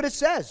 Look what it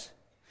says.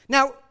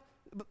 Now,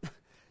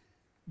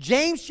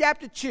 James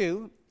chapter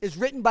 2 is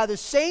written by the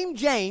same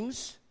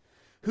James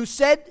who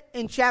said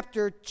in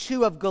chapter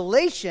 2 of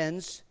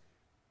Galatians,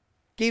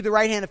 gave the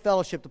right hand of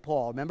fellowship to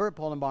Paul. Remember?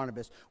 Paul and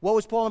Barnabas. What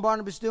was Paul and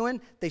Barnabas doing?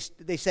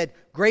 They said,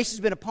 grace has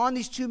been upon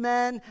these two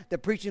men. They're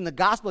preaching the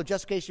gospel of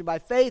justification by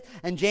faith.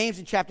 And James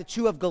in chapter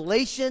 2 of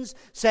Galatians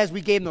says we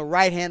gave them the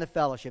right hand of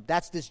fellowship.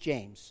 That's this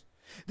James.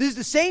 This is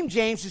the same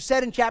James who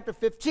said in chapter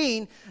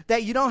 15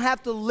 that you don't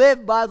have to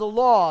live by the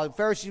law. The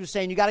Pharisees were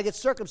saying you got to get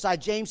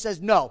circumcised. James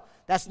says, no,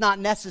 that's not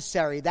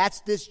necessary. That's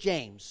this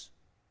James.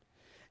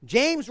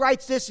 James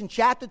writes this in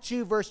chapter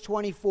 2, verse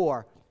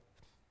 24.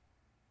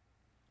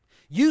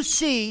 You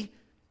see,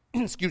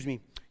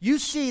 you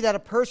see that a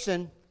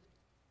person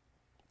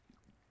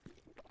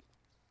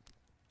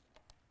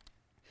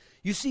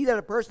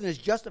is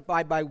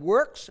justified by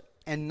works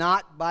and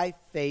not by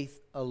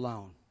faith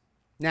alone.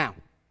 Now,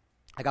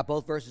 I got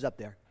both verses up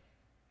there.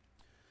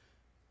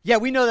 Yeah,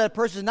 we know that a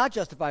person is not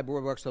justified by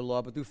works of the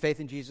law, but through faith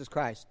in Jesus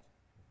Christ.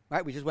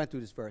 Right? We just went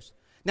through this verse.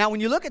 Now, when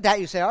you look at that,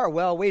 you say, oh,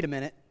 well, wait a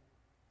minute.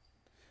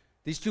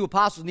 These two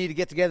apostles need to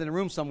get together in a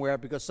room somewhere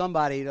because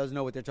somebody doesn't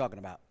know what they're talking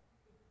about.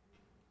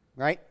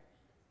 Right?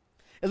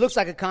 It looks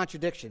like a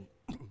contradiction.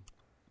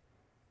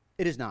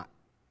 It is not.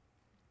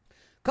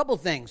 A couple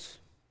things.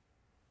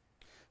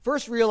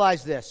 First,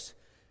 realize this.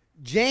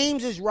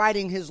 James is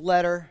writing his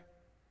letter.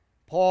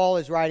 Paul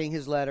is writing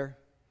his letter.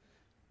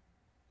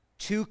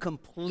 Two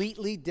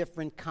completely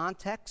different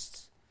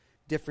contexts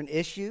different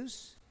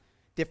issues,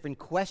 different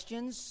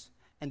questions,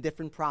 and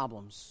different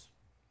problems.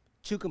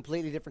 Two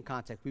completely different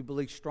contexts. We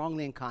believe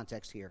strongly in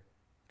context here.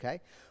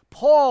 Okay?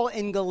 Paul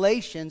in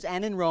Galatians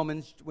and in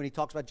Romans, when he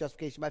talks about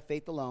justification by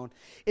faith alone,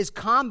 is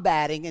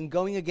combating and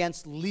going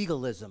against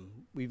legalism.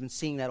 We've been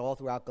seeing that all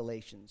throughout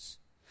Galatians.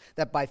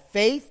 That by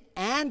faith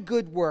and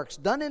good works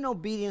done in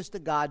obedience to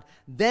God,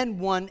 then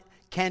one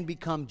can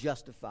become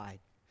justified.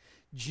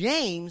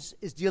 James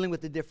is dealing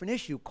with a different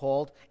issue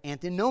called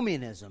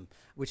antinomianism,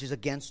 which is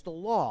against the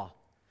law.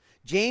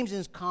 James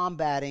is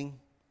combating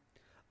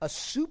a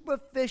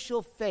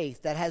superficial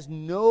faith that has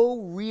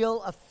no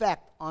real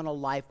effect on a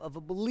life of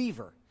a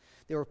believer.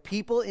 There were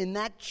people in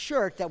that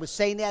church that were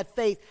saying they had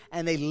faith,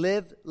 and they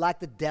lived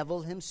like the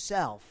devil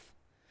himself.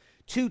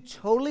 Two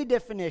totally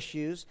different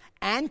issues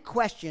and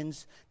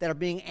questions that are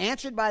being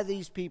answered by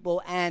these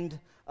people and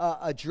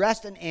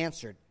addressed and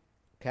answered.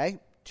 Okay?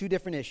 Two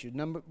different issues,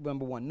 number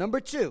one. Number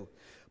two,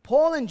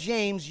 Paul and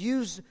James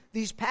use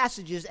these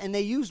passages, and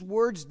they use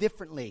words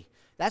differently.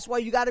 That's why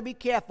you got to be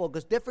careful,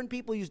 because different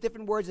people use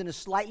different words in a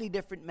slightly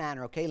different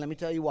manner, okay? Let me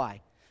tell you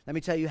why. Let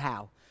me tell you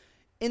how.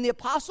 In the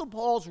Apostle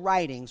Paul's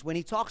writings, when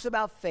he talks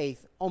about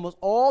faith, almost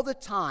all the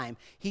time,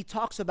 he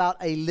talks about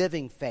a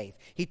living faith.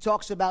 He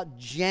talks about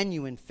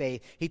genuine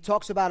faith. He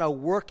talks about a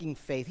working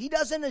faith. He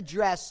doesn't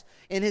address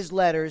in his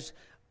letters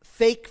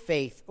fake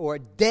faith or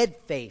dead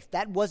faith.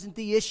 That wasn't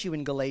the issue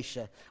in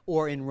Galatia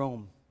or in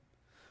Rome.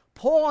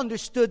 Paul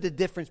understood the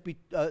difference,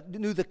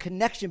 knew the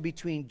connection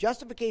between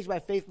justification by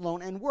faith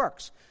alone and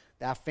works.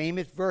 That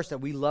famous verse that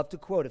we love to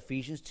quote,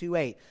 Ephesians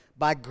 2:8.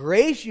 By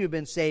grace you've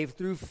been saved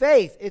through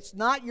faith. It's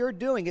not your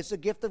doing, it's a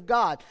gift of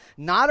God.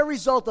 Not a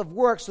result of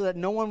works so that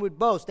no one would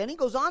boast. Then he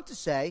goes on to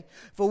say,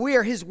 for we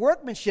are his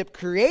workmanship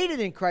created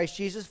in Christ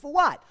Jesus for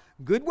what?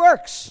 Good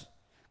works.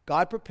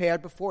 God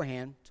prepared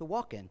beforehand to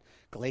walk in.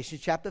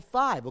 Galatians chapter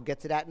 5, we'll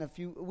get to that in a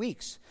few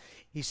weeks.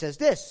 He says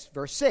this,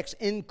 verse 6,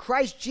 in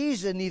Christ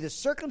Jesus, neither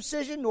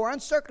circumcision nor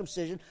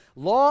uncircumcision,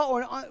 law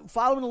or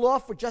following the law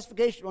for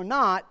justification or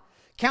not,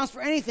 counts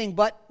for anything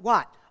but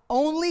what?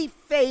 Only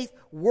faith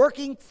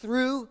working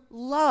through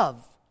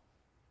love.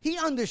 He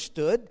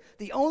understood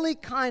the only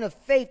kind of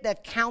faith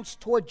that counts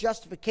toward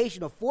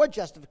justification or for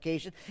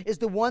justification is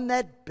the one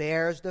that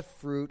bears the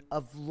fruit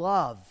of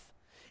love.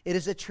 It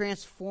is a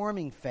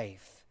transforming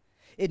faith.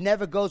 It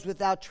never goes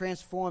without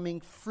transforming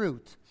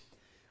fruit.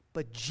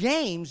 But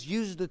James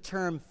uses the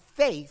term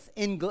faith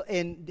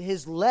in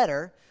his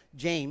letter,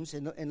 James,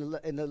 in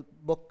the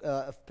book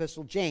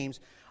Epistle James,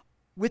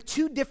 with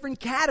two different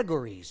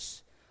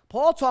categories.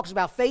 Paul talks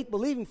about faith,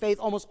 believing faith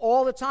almost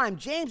all the time.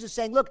 James is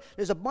saying, look,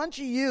 there's a bunch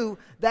of you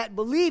that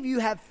believe you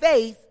have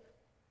faith,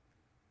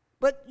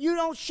 but you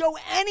don't show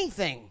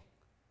anything.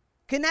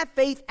 Can that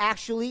faith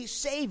actually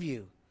save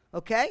you?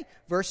 Okay?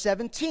 Verse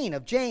 17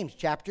 of James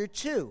chapter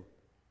 2.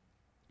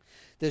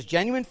 There's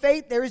genuine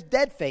faith, there is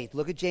dead faith.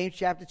 Look at James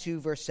chapter 2,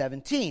 verse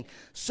 17.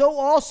 So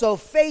also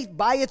faith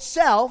by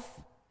itself,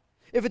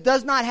 if it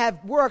does not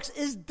have works,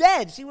 is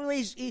dead.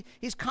 See,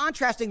 he's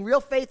contrasting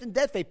real faith and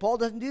dead faith. Paul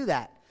doesn't do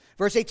that.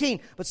 Verse 18,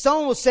 but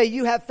someone will say,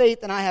 you have faith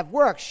and I have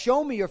works.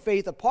 Show me your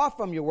faith apart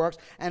from your works,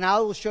 and I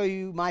will show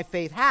you my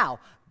faith. How?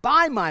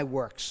 By my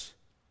works.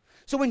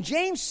 So when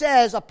James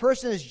says a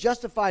person is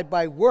justified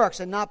by works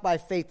and not by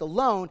faith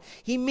alone,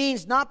 he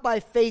means not by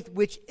faith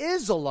which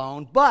is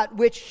alone, but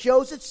which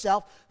shows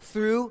itself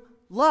through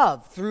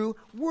love, through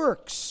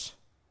works.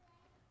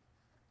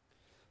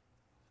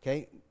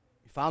 Okay,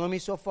 you follow me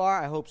so far?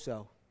 I hope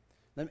so.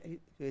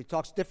 He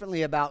talks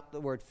differently about the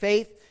word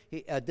faith,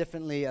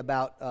 differently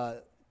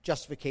about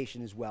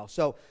justification as well.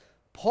 So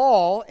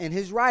Paul, in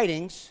his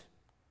writings,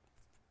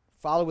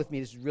 follow with me,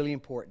 this is really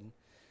important.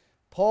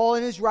 Paul,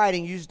 in his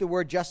writing, used the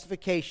word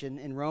justification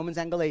in Romans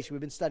and Galatians. We've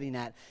been studying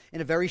that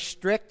in a very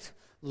strict,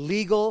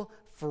 legal,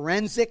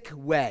 forensic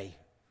way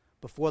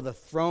before the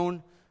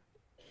throne,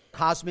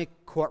 cosmic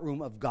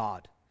courtroom of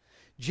God.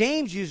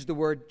 James uses the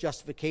word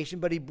justification,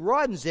 but he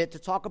broadens it to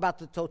talk about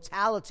the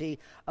totality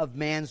of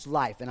man's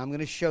life. And I'm going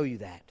to show you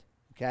that.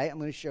 Okay? I'm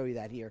going to show you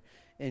that here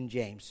in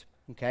James.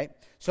 Okay?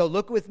 So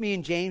look with me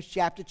in James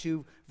chapter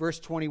 2, verse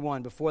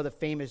 21, before the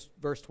famous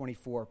verse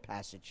 24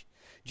 passage.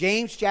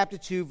 James chapter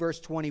 2, verse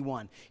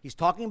 21. He's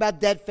talking about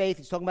dead faith.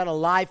 He's talking about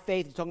alive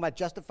faith. He's talking about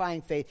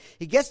justifying faith.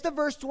 He gets to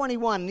verse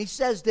 21, and he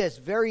says this,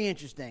 very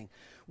interesting.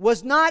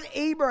 Was not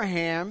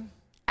Abraham,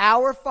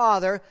 our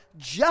father,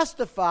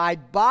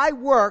 justified by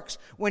works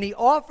when he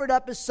offered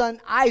up his son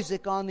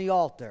Isaac on the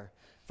altar?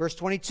 Verse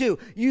 22.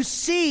 You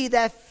see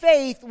that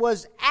faith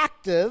was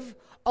active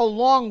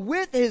along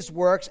with his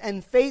works,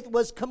 and faith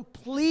was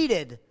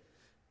completed,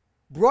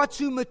 brought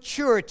to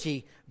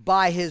maturity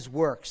by his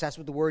works. That's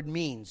what the word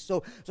means.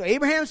 So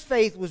Abraham's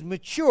faith was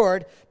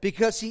matured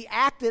because he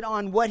acted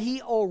on what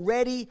he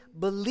already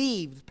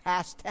believed,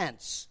 past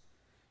tense.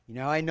 You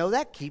know, I know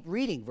that. Keep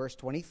reading, verse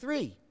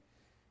 23.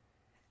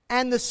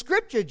 And the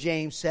scripture,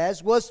 James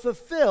says, was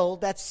fulfilled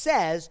that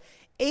says,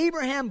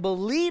 Abraham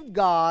believed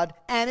God,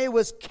 and it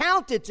was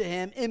counted to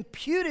him,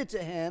 imputed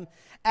to him,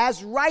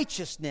 as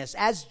righteousness,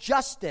 as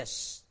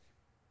justice.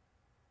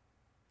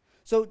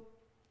 So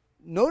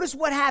notice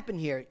what happened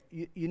here.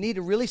 You need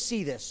to really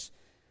see this.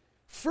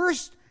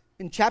 First,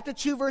 in chapter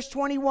 2, verse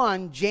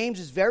 21, James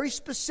is very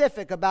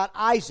specific about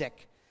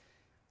Isaac.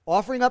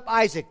 Offering up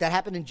Isaac, that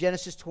happened in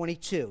Genesis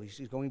 22.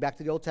 He's going back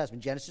to the Old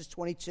Testament, Genesis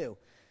 22.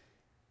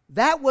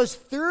 That was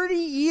 30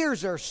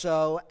 years or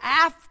so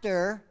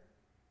after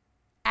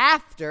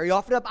he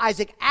offered up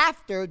Isaac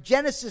after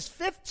Genesis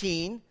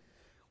 15,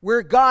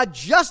 where God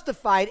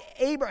justified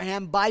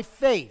Abraham by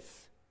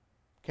faith.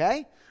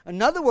 Okay?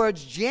 In other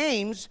words,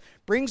 James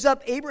brings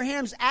up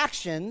Abraham's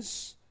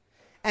actions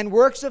and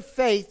works of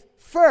faith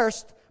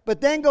first,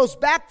 but then goes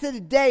back to the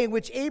day in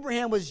which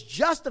Abraham was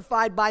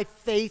justified by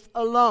faith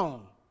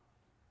alone.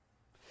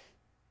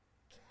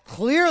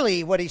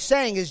 Clearly, what he's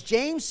saying is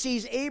James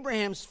sees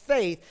Abraham's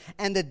faith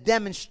and the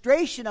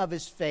demonstration of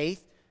his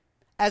faith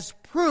as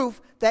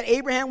proof that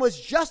Abraham was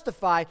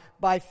justified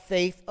by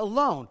faith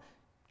alone.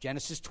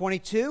 Genesis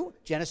 22,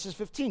 Genesis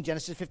 15.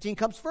 Genesis 15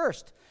 comes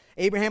first.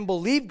 Abraham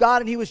believed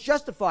God and he was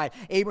justified.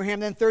 Abraham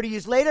then 30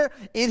 years later,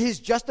 in his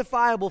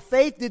justifiable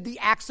faith, did the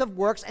acts of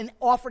works and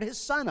offered his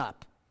son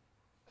up.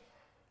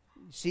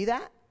 You see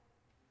that?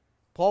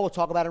 Paul will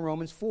talk about it in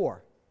Romans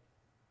 4.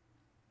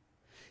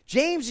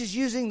 James is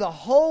using the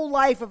whole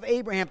life of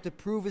Abraham to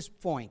prove his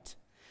point,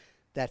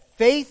 that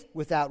faith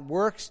without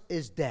works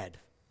is dead.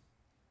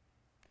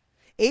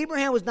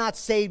 Abraham was not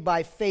saved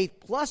by faith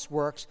plus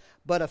works,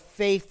 but a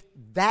faith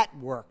that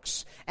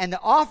works. And the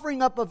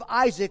offering up of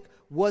Isaac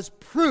was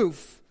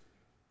proof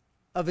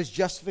of his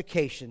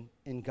justification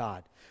in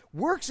God.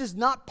 Works is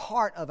not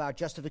part of our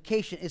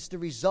justification, it's the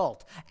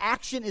result.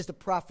 Action is the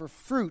proper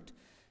fruit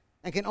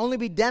and can only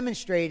be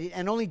demonstrated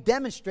and only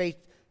demonstrate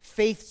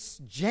faith's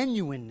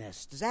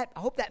genuineness. I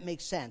hope that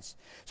makes sense.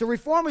 So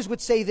reformers would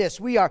say this: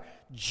 we are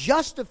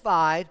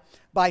justified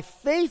by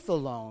faith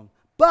alone,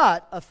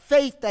 but a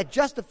faith that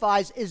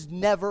justifies is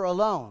never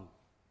alone.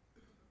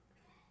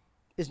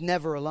 Is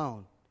never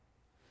alone.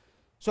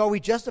 So are we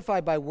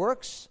justified by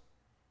works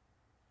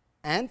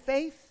and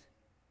faith?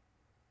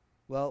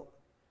 Well,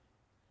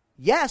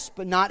 yes,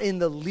 but not in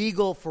the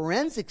legal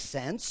forensic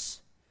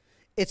sense.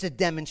 It's a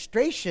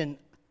demonstration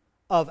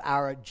of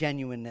our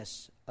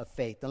genuineness of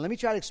faith. Now, let me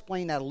try to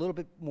explain that a little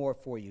bit more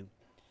for you.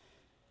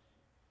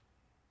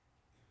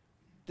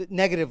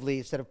 Negatively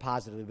instead of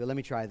positively, but let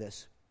me try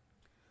this.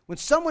 When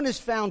someone is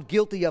found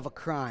guilty of a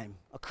crime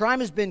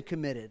has been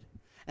committed,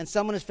 and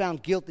someone is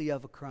found guilty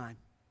of a crime,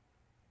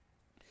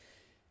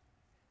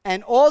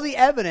 and all the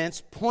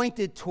evidence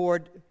pointed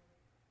toward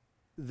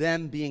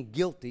them being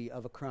guilty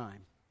of a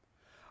crime.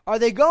 Are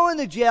they going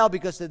to jail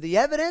because of the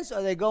evidence, or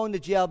are they going to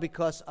jail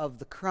because of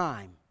the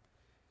crime?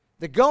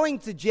 They're going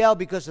to jail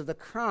because of the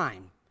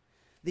crime.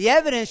 The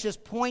evidence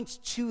just points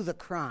to the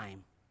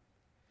crime,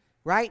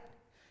 right?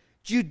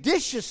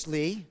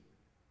 Judiciously,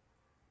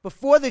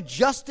 before the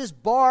justice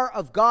bar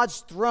of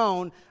God's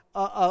throne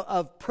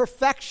of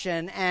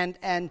perfection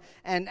and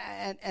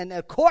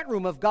a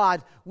courtroom of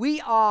God,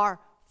 we are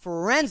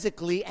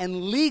forensically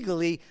and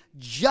legally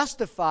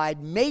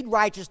justified, made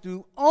righteous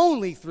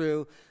only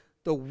through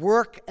the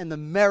work and the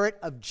merit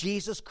of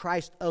Jesus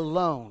Christ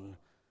alone.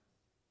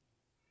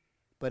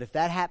 But if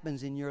that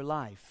happens in your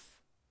life,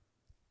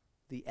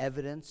 the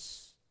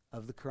evidence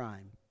of the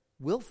crime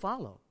will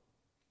follow.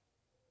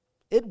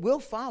 It will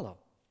follow.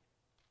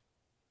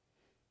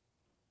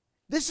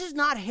 This is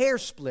not hair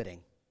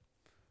splitting.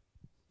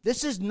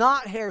 This is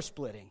not hair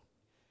splitting.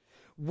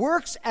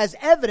 Works as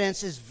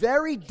evidence is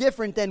very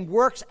different than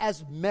works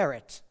as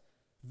merit.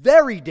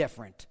 Very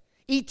different.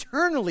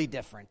 Eternally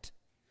different.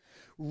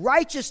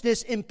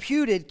 Righteousness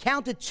imputed,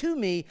 counted to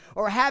me,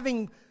 or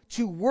having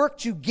to work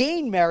to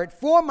gain merit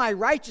for my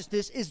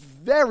righteousness is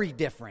very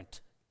different.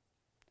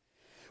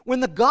 When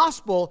the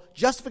gospel,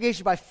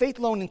 justification by faith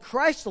alone in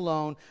Christ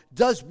alone,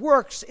 does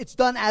works, it's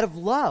done out of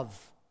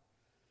love.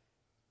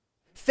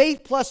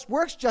 Faith plus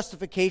works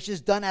justification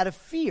is done out of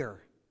fear.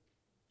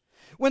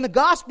 When the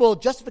gospel,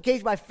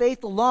 justification by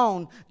faith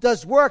alone,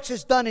 does works,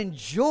 it's done in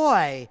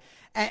joy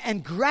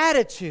and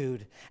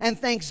gratitude and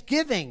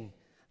thanksgiving.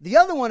 The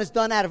other one is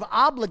done out of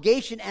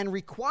obligation and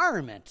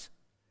requirement.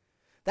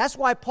 That's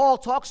why Paul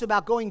talks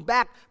about going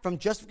back from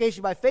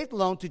justification by faith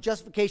alone to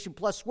justification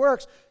plus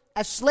works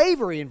as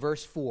slavery in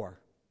verse 4.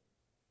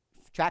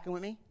 Tracking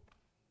with me?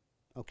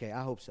 Okay,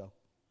 I hope so.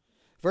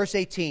 Verse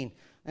 18.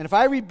 And if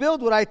I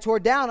rebuild what I tore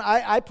down,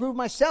 I prove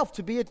myself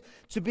to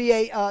be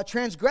a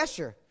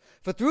transgressor.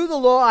 For through the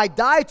law I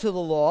died to the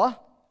law,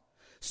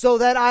 so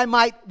that I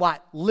might,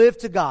 what? Live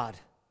to God.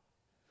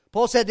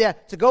 Paul said there,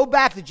 to go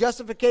back to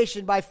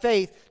justification by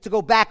faith, to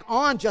go back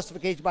on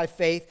justification by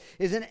faith,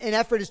 is an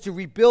effort is to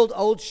rebuild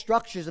old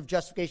structures of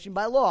justification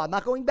by law. I'm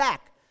not going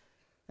back.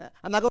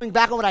 I'm not going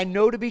back on what I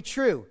know to be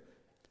true.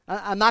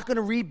 I'm not going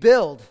to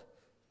rebuild.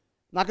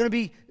 I'm not going to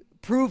be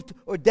proved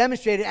or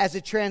demonstrated as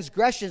a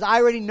transgression. I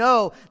already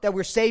know that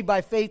we're saved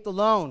by faith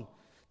alone.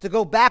 To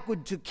go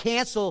backward to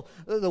cancel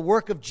the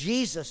work of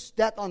Jesus'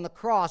 death on the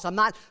cross. I'm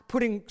not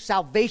putting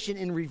salvation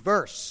in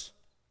reverse.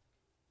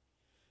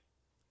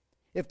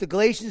 If the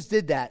Galatians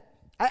did that,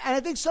 And I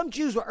think some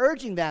Jews were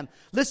urging them,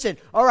 listen,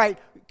 all right,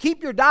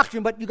 keep your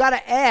doctrine, but you got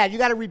to add, you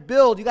got to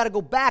rebuild, you got to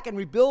go back and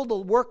rebuild the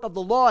work of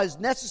the law is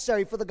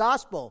necessary for the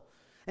gospel.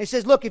 And he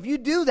says, look, if you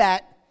do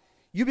that,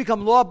 you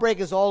become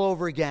lawbreakers all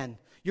over again.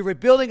 You're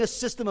rebuilding a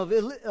system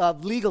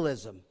of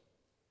legalism.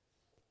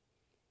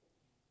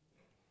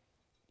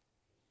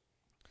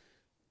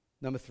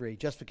 Number 3,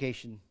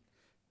 justification,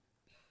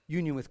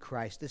 union with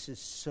Christ. This is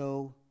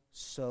so,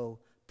 so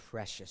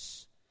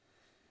precious.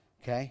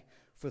 Okay?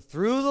 For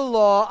through the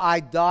law I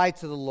died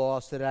to the law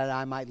so that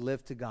I might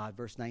live to God.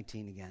 Verse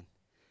 19 again.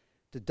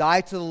 To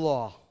die to the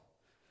law.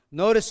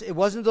 Notice it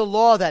wasn't the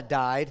law that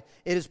died.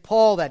 It is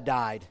Paul that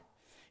died.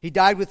 He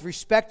died with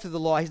respect to the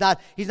law. He's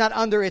not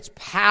under its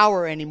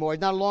power anymore.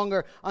 He's no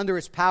longer under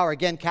its power.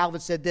 Again, Calvin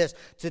said this,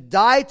 to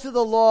die to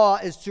the law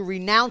is to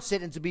renounce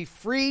it and to be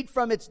freed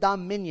from its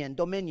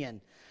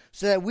dominion,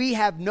 so that we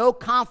have no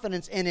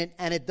confidence in it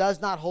and it does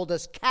not hold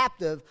us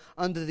captive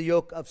under the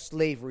yoke of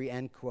slavery,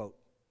 end quote.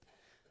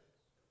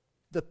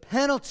 The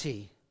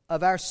penalty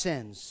of our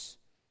sins,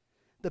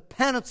 the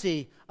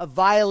penalty of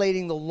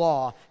violating the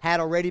law had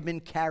already been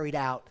carried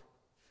out.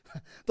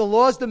 The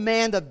law's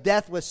demand of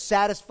death was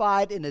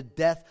satisfied in the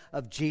death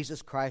of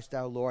Jesus Christ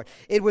our Lord.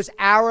 It was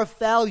our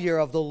failure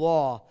of the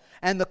law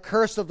and the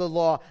curse of the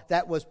law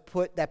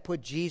that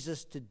put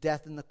Jesus to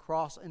death in the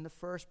cross in the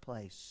first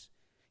place.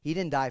 He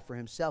didn't die for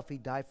himself, he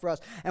died for us.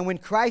 And when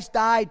Christ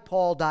died,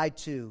 Paul died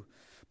too.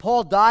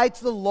 Paul died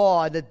to the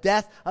law and the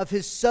death of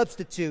his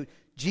substitute,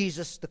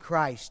 Jesus the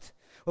Christ.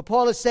 What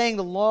Paul is saying,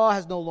 the law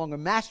has no longer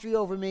mastery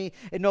over me.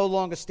 It no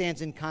longer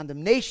stands in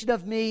condemnation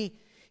of me.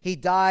 He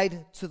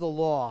died to the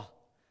law.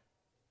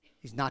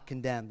 He's not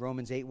condemned.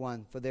 Romans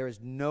 8:1, for there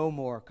is no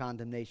more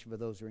condemnation for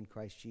those who are in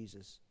Christ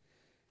Jesus.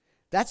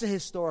 That's a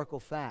historical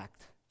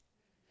fact.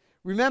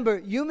 Remember,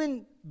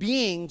 human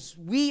beings,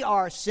 we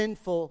are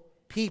sinful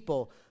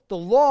people. The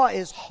law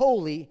is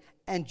holy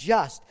and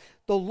just.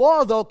 The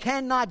law, though,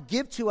 cannot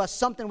give to us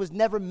something it was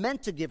never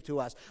meant to give to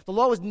us. The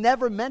law was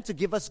never meant to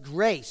give us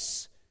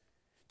grace,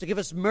 to give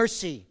us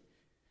mercy,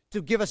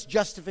 to give us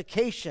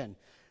justification.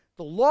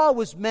 The law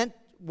was meant,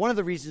 one of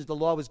the reasons the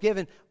law was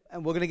given,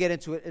 and we're going to get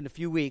into it in a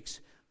few weeks,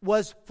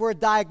 was for a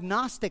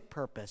diagnostic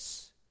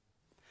purpose.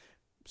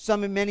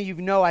 Many of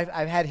you know I've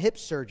had hip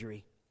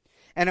surgery.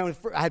 And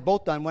I had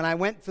both done. When I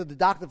went to the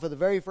doctor for the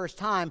very first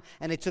time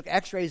and they took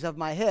x-rays of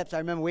my hips, I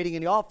remember waiting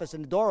in the office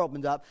and the door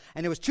opened up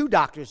and there was 2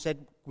 doctors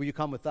said, will you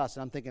come with us?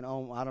 And I'm thinking,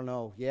 oh, I don't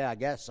know. Yeah, I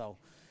guess so.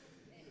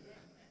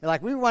 They're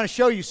like, we want to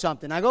show you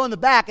something. I go in the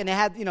back and they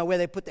had, where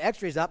they put the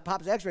x-rays up,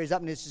 pops the x-rays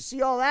up and he says,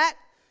 see all that?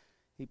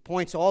 He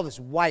points to all this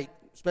white,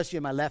 especially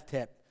in my left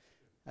hip.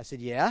 I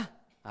said, yeah,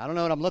 I don't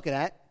know what I'm looking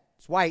at.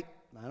 It's white.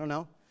 I don't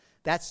know.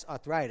 That's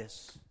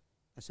arthritis.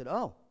 I said,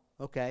 oh,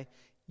 okay.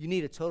 You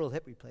need a total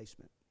hip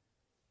replacement.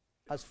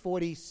 I was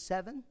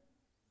 47.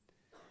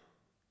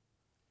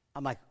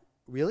 I'm like,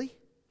 really?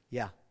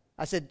 Yeah.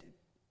 I said,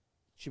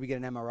 should we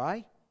get an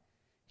MRI?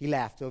 He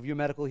laughed. So if you're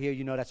medical here,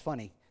 you know that's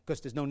funny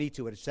because there's no need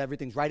to it.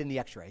 Everything's right in the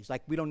x-rays.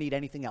 Like, we don't need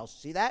anything else.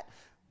 See that?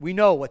 We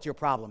know what your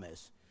problem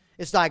is.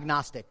 It's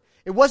diagnostic.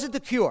 It wasn't the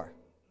cure.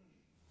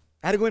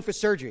 I had to go in for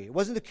surgery. It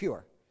wasn't the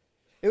cure.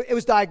 It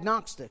was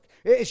diagnostic.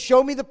 It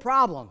showed me the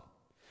problem.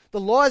 The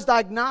law is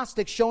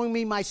diagnostic, showing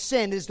me my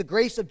sin. It is the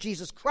grace of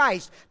Jesus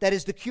Christ that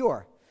is the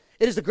cure.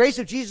 It is the grace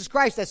of Jesus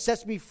Christ that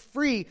sets me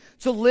free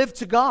to live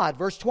to God.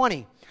 Verse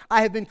 20,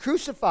 I have been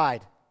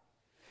crucified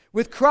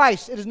with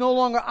Christ. It is no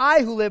longer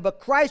I who live, but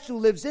Christ who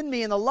lives in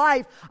me. In the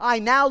life I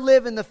now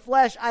live in the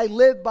flesh, I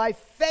live by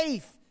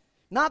faith,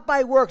 not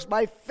by works,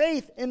 by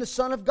faith in the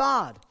Son of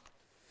God.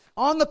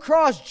 On the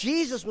cross,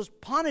 Jesus was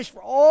punished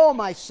for all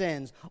my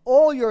sins,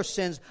 all your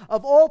sins,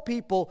 of all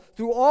people,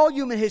 through all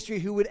human history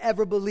who would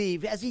ever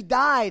believe. As he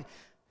died,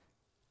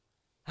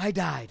 I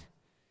died.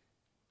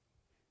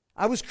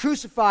 I was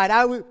crucified.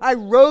 I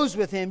rose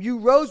with him. You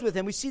rose with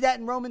him. We see that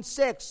in Romans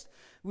 6.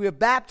 We are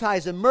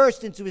baptized,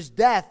 immersed into his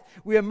death.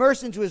 We are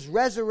immersed into his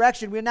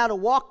resurrection. We are now to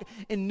walk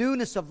in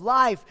newness of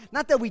life.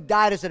 Not that we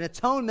died as an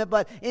atonement,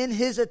 but in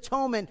his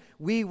atonement,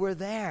 we were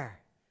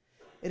there.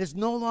 It is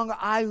no longer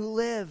I who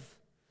live.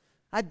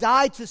 I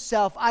died to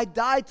self. I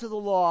died to the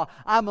law.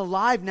 I'm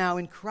alive now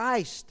in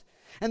Christ.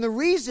 And the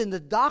reason the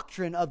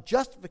doctrine of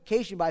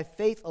justification by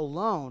faith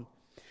alone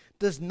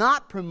does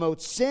not promote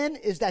sin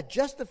is that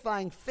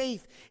justifying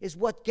faith is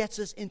what gets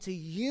us into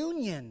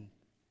union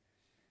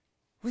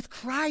with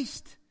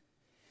Christ.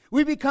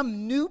 We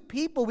become new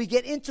people. We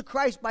get into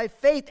Christ by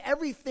faith.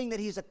 Everything that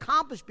he's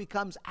accomplished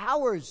becomes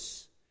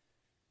ours.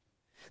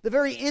 The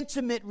very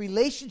intimate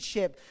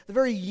relationship, the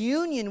very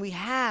union we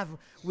have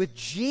with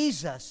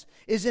Jesus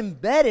is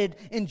embedded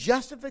in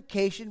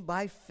justification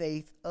by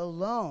faith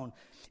alone.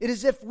 It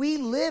is as if we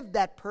lived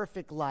that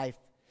perfect life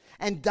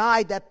and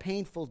died that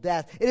painful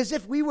death. It is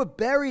as if we were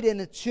buried in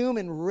a tomb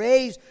and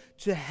raised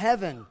to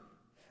heaven.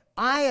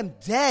 I am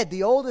dead.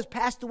 The old has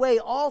passed away.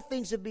 All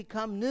things have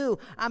become new.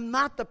 I'm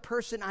not the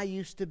person I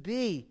used to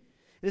be.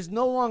 It is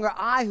no longer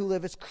I who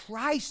live. It's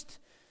Christ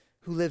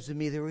who lives in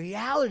me. The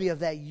reality of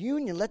that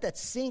union, let that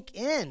sink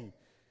in.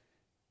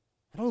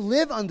 I don't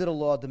live under the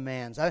law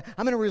demands.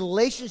 I'm in a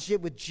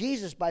relationship with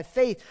Jesus by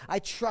faith. I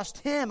trust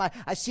Him.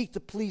 I seek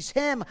to please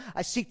Him.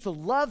 I seek to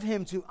love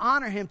Him, to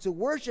honor Him, to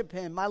worship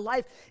Him. My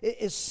life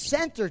is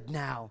centered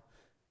now.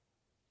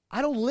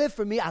 I don't live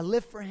for me. I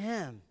live for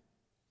Him.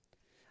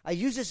 I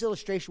used this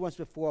illustration once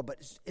before, but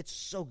it's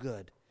so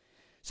good.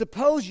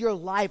 Suppose your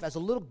life as a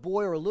little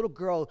boy or a little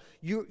girl,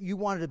 you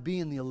wanted to be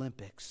in the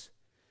Olympics,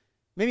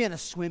 maybe on a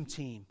swim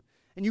team,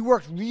 and you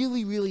worked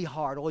really, really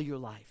hard all your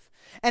life.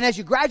 And as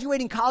you're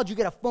graduating college, you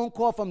get a phone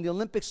call from the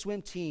Olympic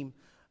swim team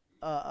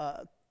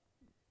and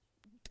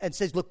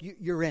says, look,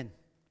 you're in.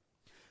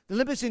 The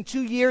Olympics in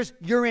 2 years,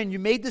 you're in. You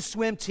made the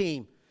swim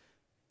team.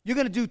 You're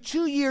going to do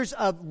 2 years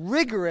of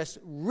rigorous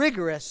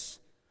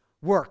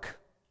work.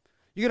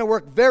 You're going to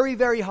work very,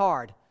 very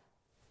hard.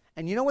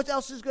 And you know what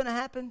else is going to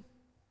happen?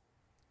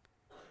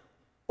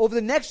 Over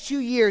the next 2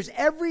 years,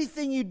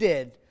 everything you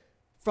did,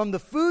 from the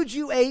foods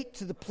you ate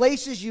to the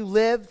places you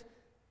lived,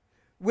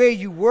 where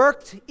you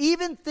worked,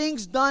 even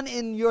things done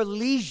in your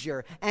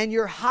leisure and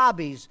your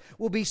hobbies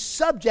will be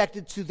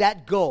subjected to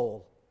that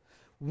goal,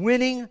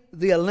 winning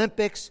the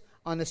Olympics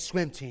on the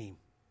swim team.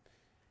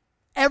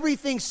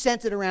 Everything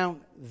centered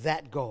around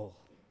that goal.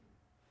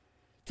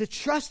 To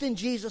trust in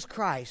Jesus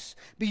Christ,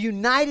 be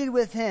united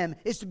with Him,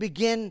 is to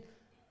begin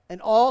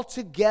an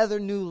altogether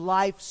new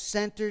life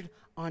centered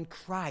on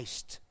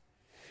Christ.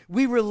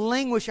 We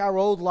relinquish our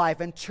old life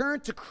and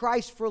turn to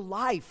Christ for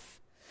life.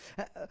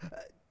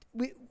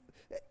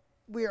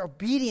 We are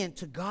obedient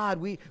to God.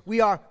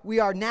 We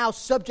are now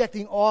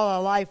subjecting all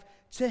our life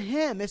to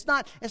Him. It's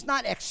not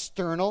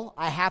external.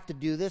 I have to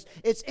do this.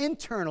 It's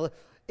internal.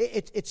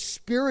 It's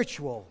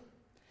spiritual.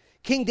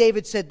 King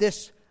David said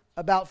this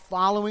about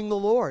following the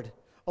Lord,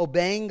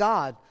 obeying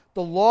God.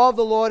 The law of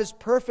the Lord is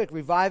perfect,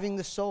 reviving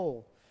the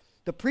soul.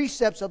 The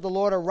precepts of the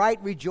Lord are right,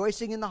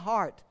 rejoicing in the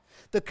heart.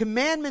 The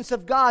commandments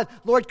of God,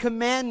 Lord,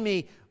 command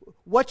me.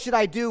 What should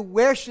I do?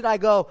 Where should I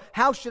go?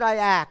 How should I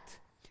act?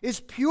 Is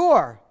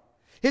pure.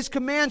 His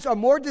commands are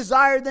more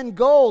desired than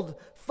gold,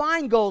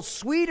 fine gold,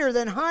 sweeter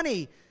than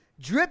honey,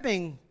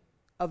 dripping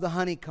of the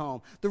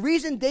honeycomb. The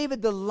reason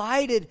David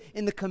delighted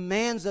in the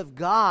commands of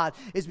God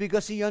is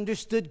because he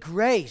understood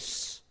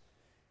grace.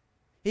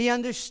 He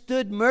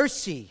understood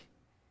mercy.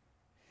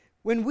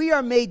 When we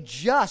are made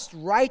just,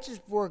 righteous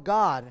before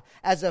God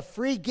as a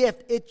free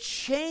gift, it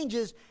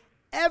changes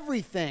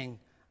everything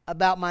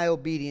about my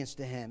obedience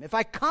to Him. If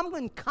I come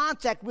in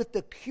contact with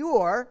the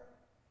cure,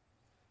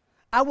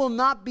 I will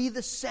not be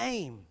the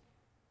same.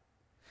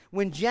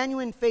 When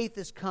genuine faith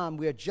has come,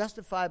 we are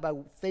justified by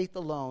faith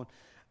alone.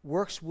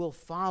 Works will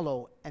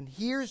follow. And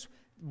here's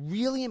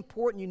really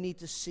important you need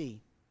to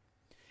see.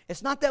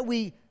 It's not that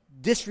we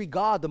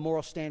disregard the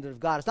moral standard of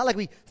God. It's not like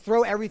we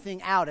throw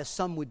everything out as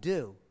some would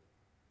do.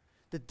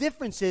 The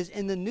difference is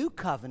in the new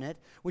covenant,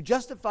 we're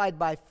justified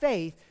by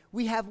faith.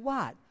 We have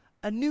what?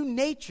 A new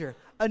nature,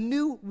 a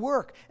new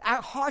work.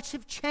 Our hearts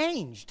have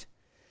changed.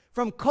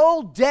 From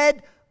cold,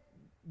 dead,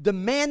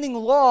 demanding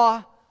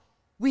law,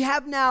 we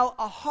have now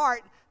a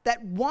heart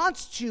that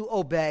wants to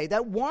obey,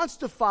 that wants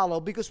to follow,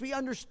 because we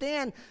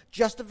understand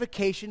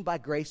justification by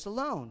grace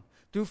alone,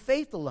 through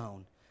faith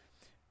alone.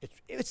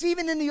 It's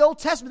even in the Old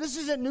Testament. This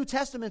isn't New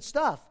Testament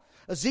stuff.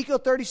 Ezekiel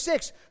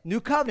 36,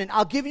 new covenant.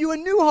 I'll give you a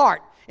new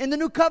heart. In the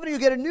new covenant,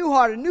 you'll get a new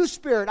heart, a new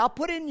spirit. I'll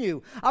put in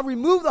you. I'll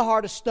remove the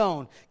heart of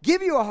stone,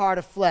 give you a heart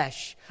of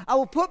flesh. I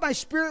will put my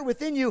spirit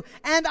within you,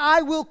 and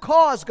I will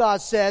cause,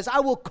 God says, I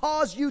will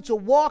cause you to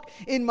walk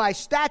in my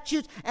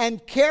statutes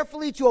and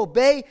carefully to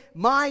obey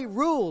my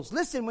rules.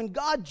 Listen, when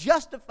God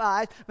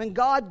justifies, when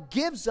God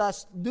gives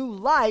us new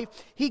life,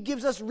 He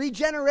gives us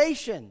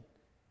regeneration.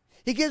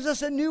 He gives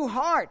us a new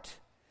heart.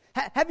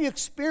 Have you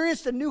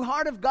experienced a new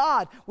heart of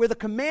God where the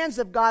commands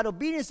of God,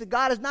 obedience to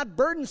God is not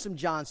burdensome,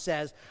 John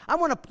says. I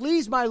want to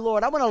please my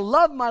Lord. I want to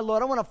love my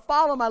Lord. I want to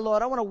follow my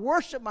Lord. I want to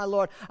worship my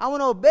Lord. I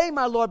want to obey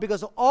my Lord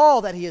because of all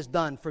that He has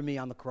done for me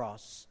on the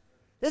cross.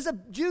 There's a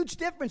huge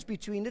difference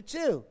between the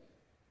two.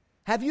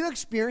 Have you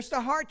experienced a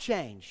heart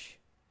change?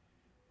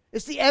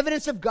 It's the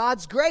evidence of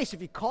God's grace.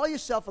 If you call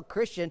yourself a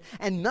Christian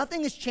and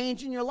nothing has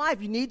changed in your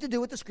life, you need to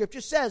do what the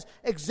Scripture says.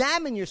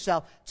 Examine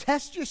yourself.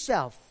 Test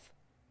yourself.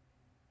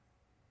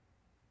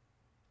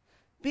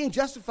 Being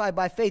justified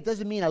by faith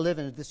doesn't mean I live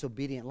in a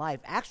disobedient life.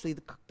 Actually,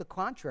 the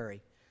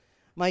contrary.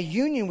 My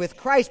union with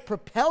Christ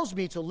propels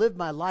me to live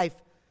my life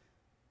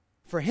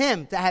for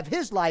Him, to have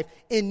His life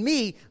in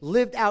me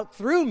lived out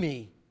through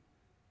me.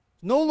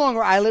 No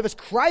longer I live, it's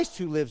Christ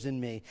who lives in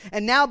me.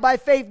 And now by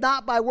faith,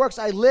 not by works,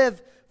 I live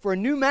for a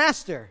new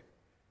master,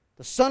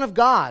 the Son of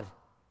God.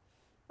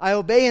 I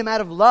obey Him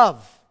out of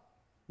love,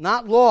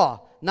 not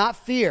law, not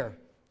fear.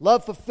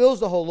 Love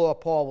fulfills the whole law,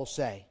 Paul will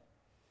say.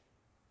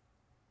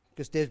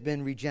 Because there's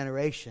been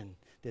regeneration.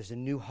 There's a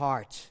new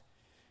heart.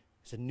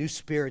 There's a new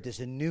spirit. There's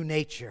a new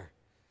nature.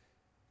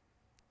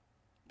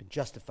 Been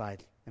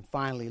justified. And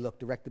finally, look,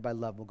 directed by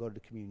love, we'll go to the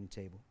communion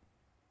table.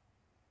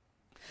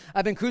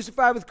 I've been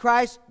crucified with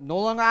Christ. No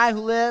longer I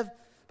who live,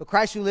 but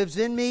Christ who lives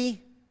in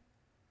me.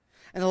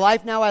 And the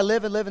life now I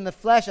live in the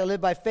flesh. I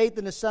live by faith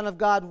in the Son of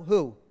God.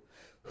 Who?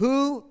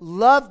 Who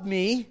loved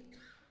me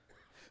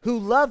who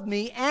loved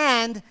me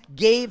and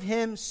gave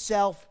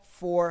himself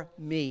for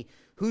me.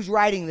 Who's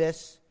writing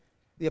this?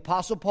 The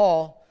Apostle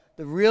Paul,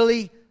 the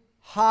really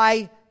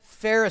high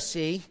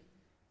Pharisee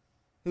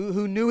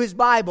who knew his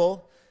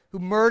Bible, who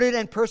murdered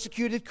and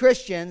persecuted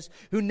Christians,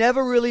 who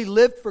never really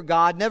lived for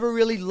God, never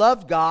really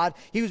loved God.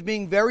 He was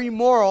being very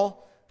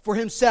moral for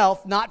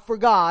himself, not for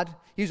God.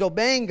 He's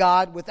obeying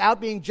God without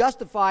being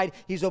justified.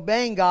 He's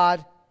obeying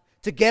God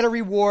to get a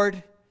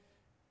reward.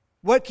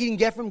 What can he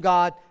get from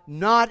God?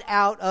 Not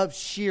out of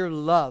sheer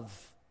love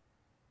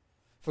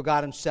for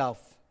God himself.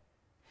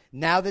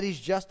 Now that he's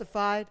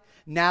justified,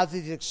 now that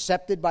he's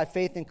accepted by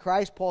faith in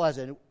Christ, Paul has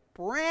a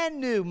brand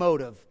new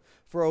motive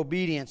for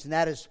obedience, and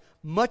that is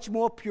much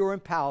more pure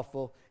and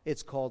powerful.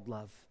 It's called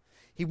love.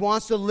 He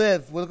wants to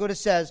live, look what it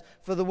says,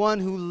 for the one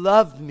who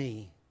loved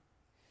me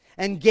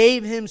and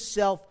gave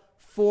himself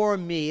for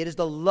me. It is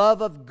the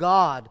love of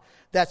God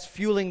that's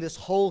fueling this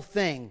whole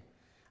thing.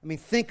 I mean,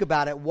 think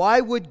about it.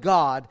 Why would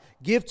God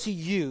give to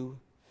you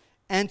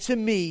and to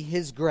me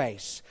his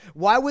grace?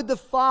 Why would the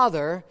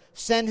Father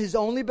send his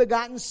only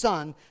begotten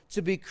Son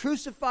to be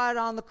crucified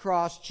on the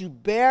cross, to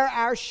bear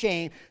our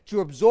shame,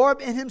 to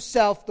absorb in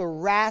himself the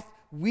wrath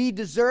we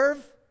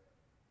deserve?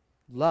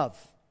 Love.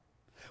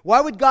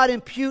 Why would God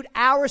impute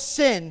our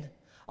sin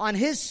on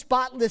his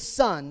spotless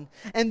Son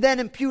and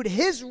then impute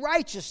his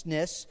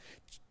righteousness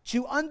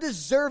to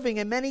undeserving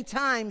and many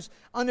times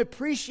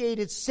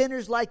unappreciated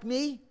sinners like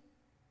me?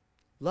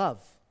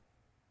 Love.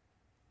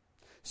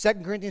 2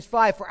 Corinthians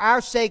 5, for our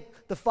sake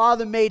the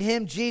Father made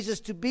him, Jesus,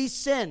 to be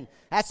sin.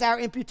 That's our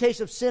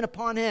imputation of sin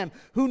upon him,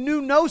 who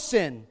knew no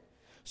sin,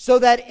 so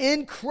that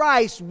in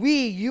Christ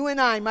we, you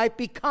and I, might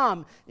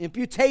become,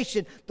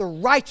 imputation, the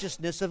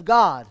righteousness of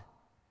God.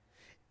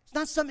 It's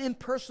not some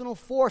impersonal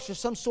force or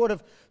some sort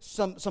of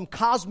some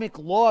cosmic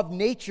law of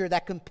nature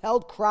that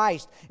compelled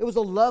Christ. It was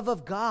the love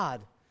of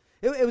God.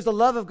 It was the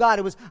love of God.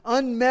 It was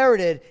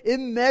unmerited,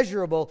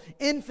 immeasurable,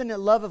 infinite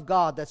love of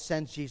God that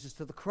sends Jesus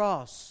to the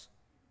cross.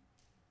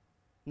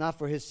 Not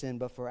for his sin,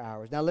 but for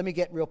ours. Now let me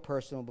get real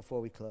personal before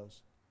we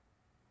close.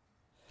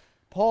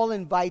 Paul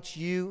invites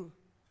you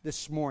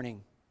this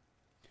morning.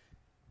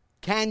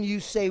 Can you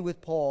say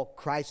with Paul,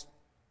 Christ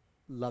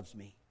loves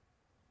me?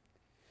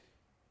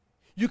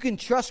 You can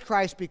trust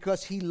Christ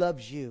because he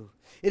loves you.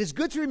 It is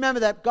good to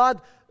remember that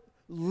God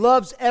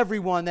loves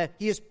everyone, that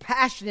he is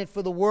passionate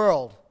for the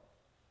world.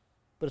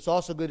 But it's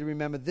also good to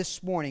remember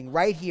this morning,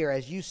 right here,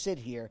 as you sit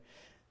here,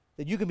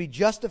 that you can be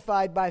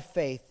justified by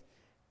faith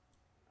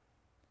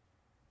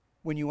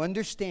when you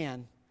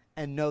understand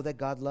and know that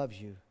God loves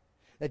you.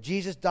 That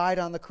Jesus died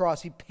on the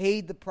cross. He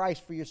paid the price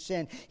for your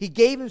sin. He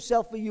gave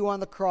himself for you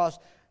on the cross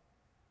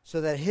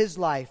so that his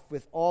life,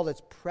 with all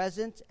its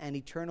present and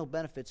eternal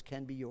benefits,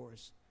 can be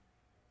yours.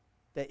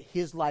 That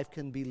his life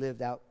can be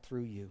lived out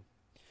through you.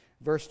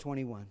 Verse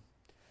 21.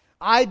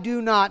 I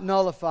do not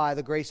nullify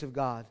the grace of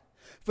God.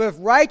 For if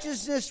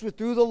righteousness were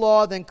through the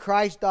law, then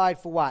Christ died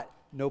for what?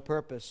 No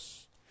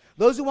purpose.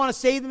 Those who want to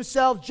save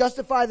themselves,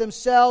 justify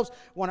themselves,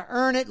 want to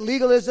earn it,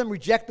 legalism,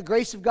 reject the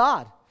grace of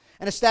God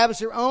and establish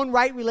their own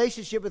right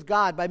relationship with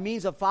God by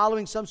means of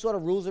following some sort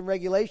of rules and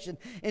regulation.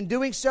 In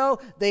doing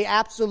so, they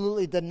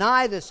absolutely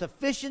deny the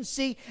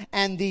sufficiency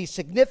and the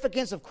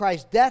significance of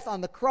Christ's death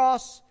on the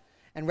cross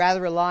and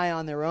rather rely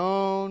on their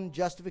own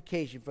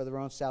justification for their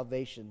own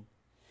salvation.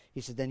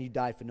 He said, then you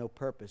died for no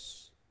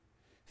purpose.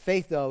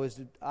 Faith, though, is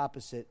the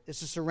opposite.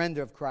 It's a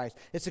surrender of Christ.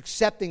 It's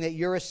accepting that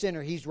you're a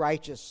sinner, he's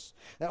righteous,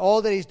 that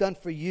all that he's done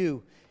for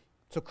you.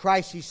 So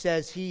Christ, he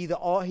says, he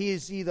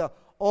is either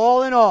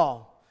all in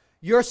all,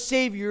 your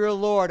Savior, your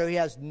Lord, or he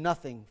has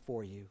nothing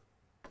for you.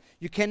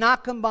 You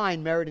cannot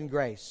combine merit and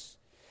grace.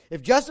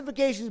 If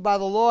justification is by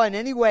the law in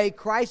any way,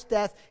 Christ's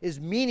death is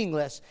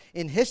meaningless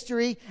in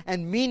history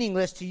and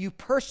meaningless to you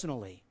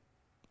personally.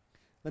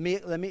 Let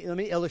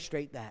me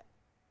illustrate that.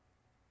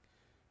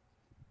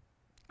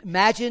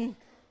 Imagine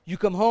you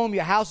come home,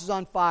 your house is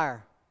on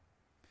fire.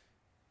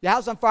 Your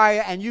house is on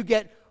fire and you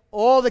get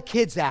all the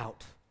kids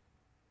out.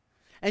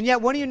 And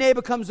yet one of your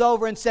neighbor comes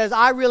over and says,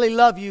 I really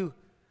love you.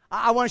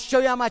 I want to show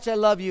you how much I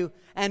love you.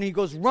 And he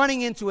goes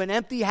running into an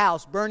empty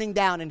house, burning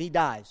down, and he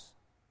dies.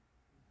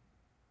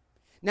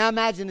 Now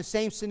imagine the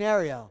same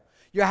scenario.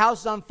 Your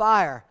house is on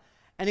fire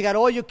and you got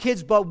all your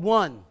kids but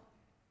one.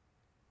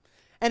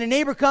 And a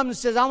neighbor comes and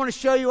says, I want to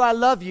show you I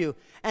love you.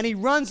 And he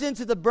runs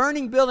into the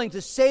burning building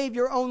to save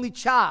your only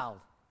child.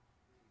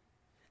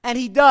 And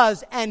he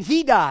does, and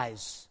he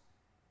dies.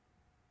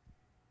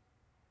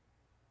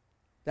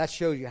 That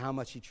shows you how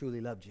much he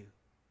truly loved you.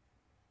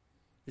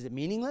 Is it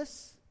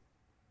meaningless?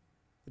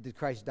 Or did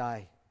Christ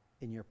die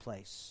in your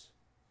place?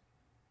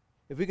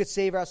 If we could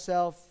save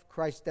ourselves,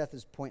 Christ's death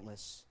is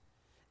pointless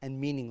and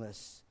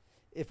meaningless.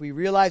 If we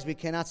realize we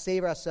cannot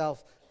save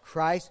ourselves,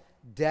 Christ's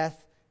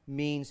death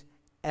means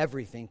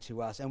everything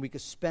to us, and we could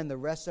spend the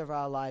rest of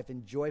our life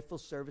in joyful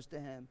service to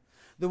him.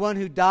 The one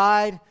who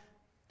died,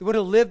 the one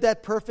who lived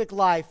that perfect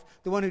life,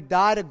 the one who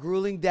died a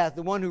grueling death,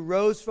 the one who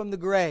rose from the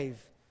grave,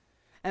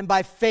 and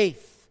by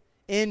faith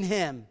in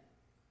him,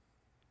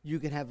 you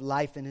can have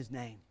life in his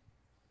name,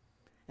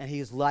 and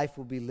his life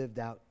will be lived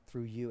out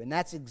through you. And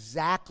that's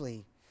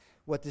exactly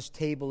what this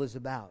table is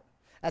about.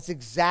 That's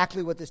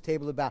exactly what this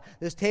table is about.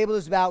 This table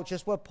is about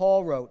just what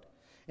Paul wrote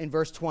in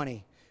verse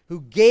 20.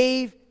 Who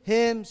gave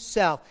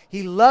himself.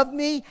 He loved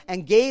me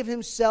and gave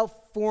himself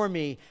for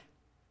me.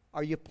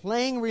 Are you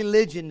playing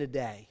religion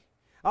today?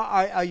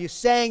 Are you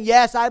saying,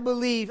 yes, I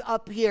believe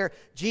up here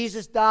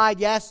Jesus died.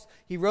 Yes,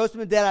 he rose from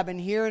the dead. I've been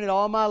hearing it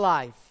all my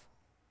life.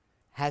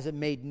 Has it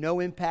made no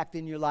impact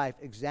in your life?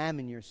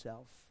 Examine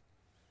yourself.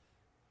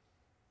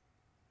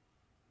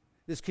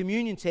 This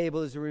communion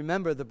table is to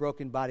remember the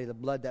broken body, the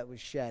blood that was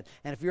shed.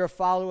 And if you're a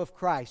follower of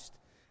Christ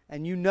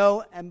and you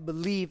know and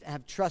believe and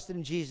have trusted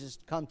in Jesus,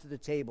 come to the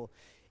table.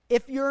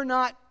 If you're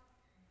not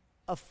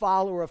a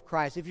follower of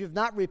Christ, if you've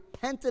not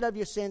repented of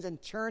your sins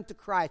and turned to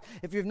Christ,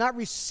 if you've not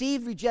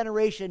received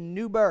regeneration,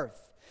 new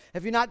birth,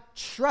 if you're not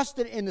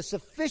trusted in the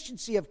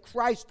sufficiency of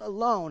Christ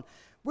alone,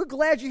 we're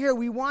glad you're here.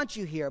 We want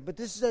you here. But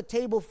this is a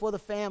table for the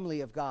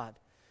family of God.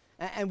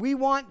 And we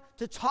want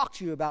to talk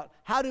to you about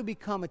how to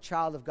become a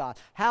child of God,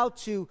 how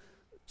to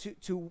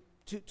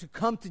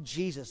come to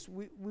Jesus.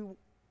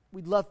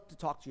 We'd love to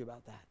talk to you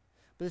about that.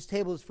 But this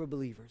table is for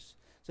believers.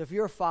 So if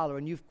you're a follower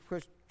and you've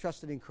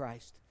trusted in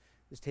Christ,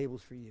 this table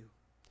is for you.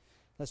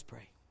 Let's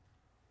pray.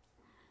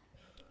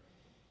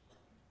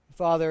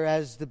 Father,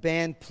 as the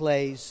band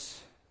plays,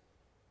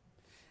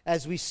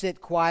 as we sit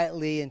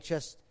quietly and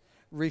just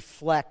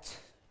reflect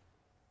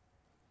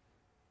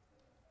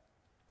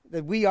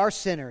that we are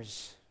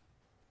sinners,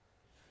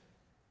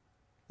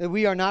 that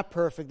we are not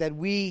perfect, that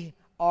we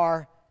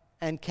are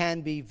and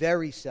can be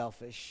very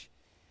selfish.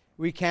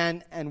 We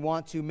can and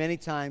want to many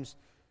times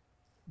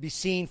be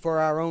seen for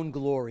our own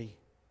glory.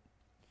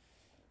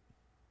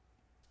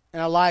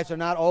 And our lives are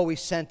not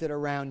always centered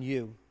around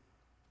you.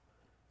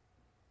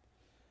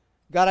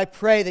 God, I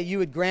pray that you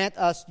would grant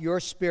us your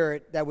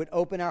Spirit that would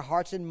open our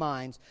hearts and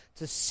minds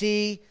to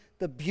see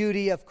the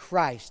beauty of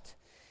Christ,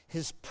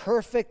 his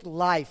perfect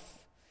life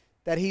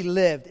that he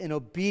lived in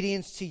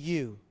obedience to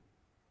you,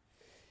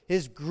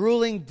 his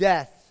grueling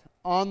death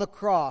on the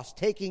cross,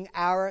 taking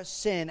our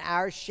sin,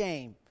 our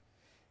shame,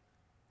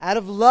 out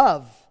of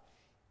love,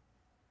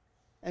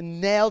 and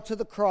nailed to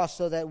the cross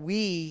so that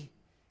we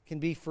can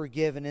be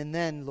forgiven. And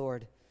then,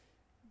 Lord,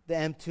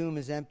 the tomb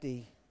is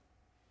empty.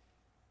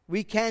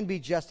 We can be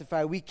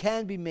justified. We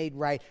can be made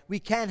right. We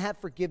can have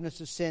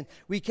forgiveness of sin.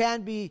 We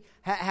can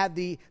have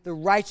the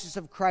righteousness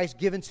of Christ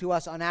given to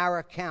us on our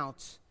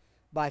account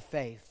by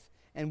faith.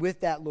 And with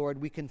that, Lord,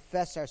 we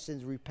confess our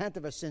sins, repent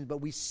of our sins, but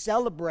we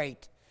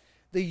celebrate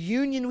the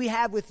union we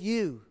have with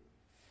you,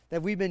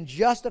 that we've been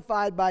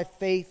justified by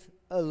faith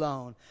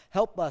alone.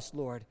 Help us,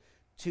 Lord,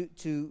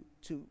 to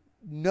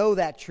know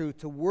that truth,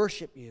 to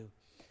worship you.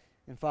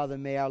 And Father,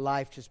 may our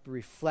life just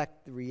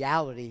reflect the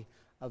reality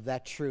of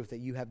that truth that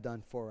you have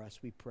done for us,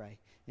 we pray.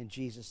 In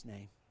Jesus'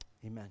 name,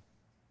 amen.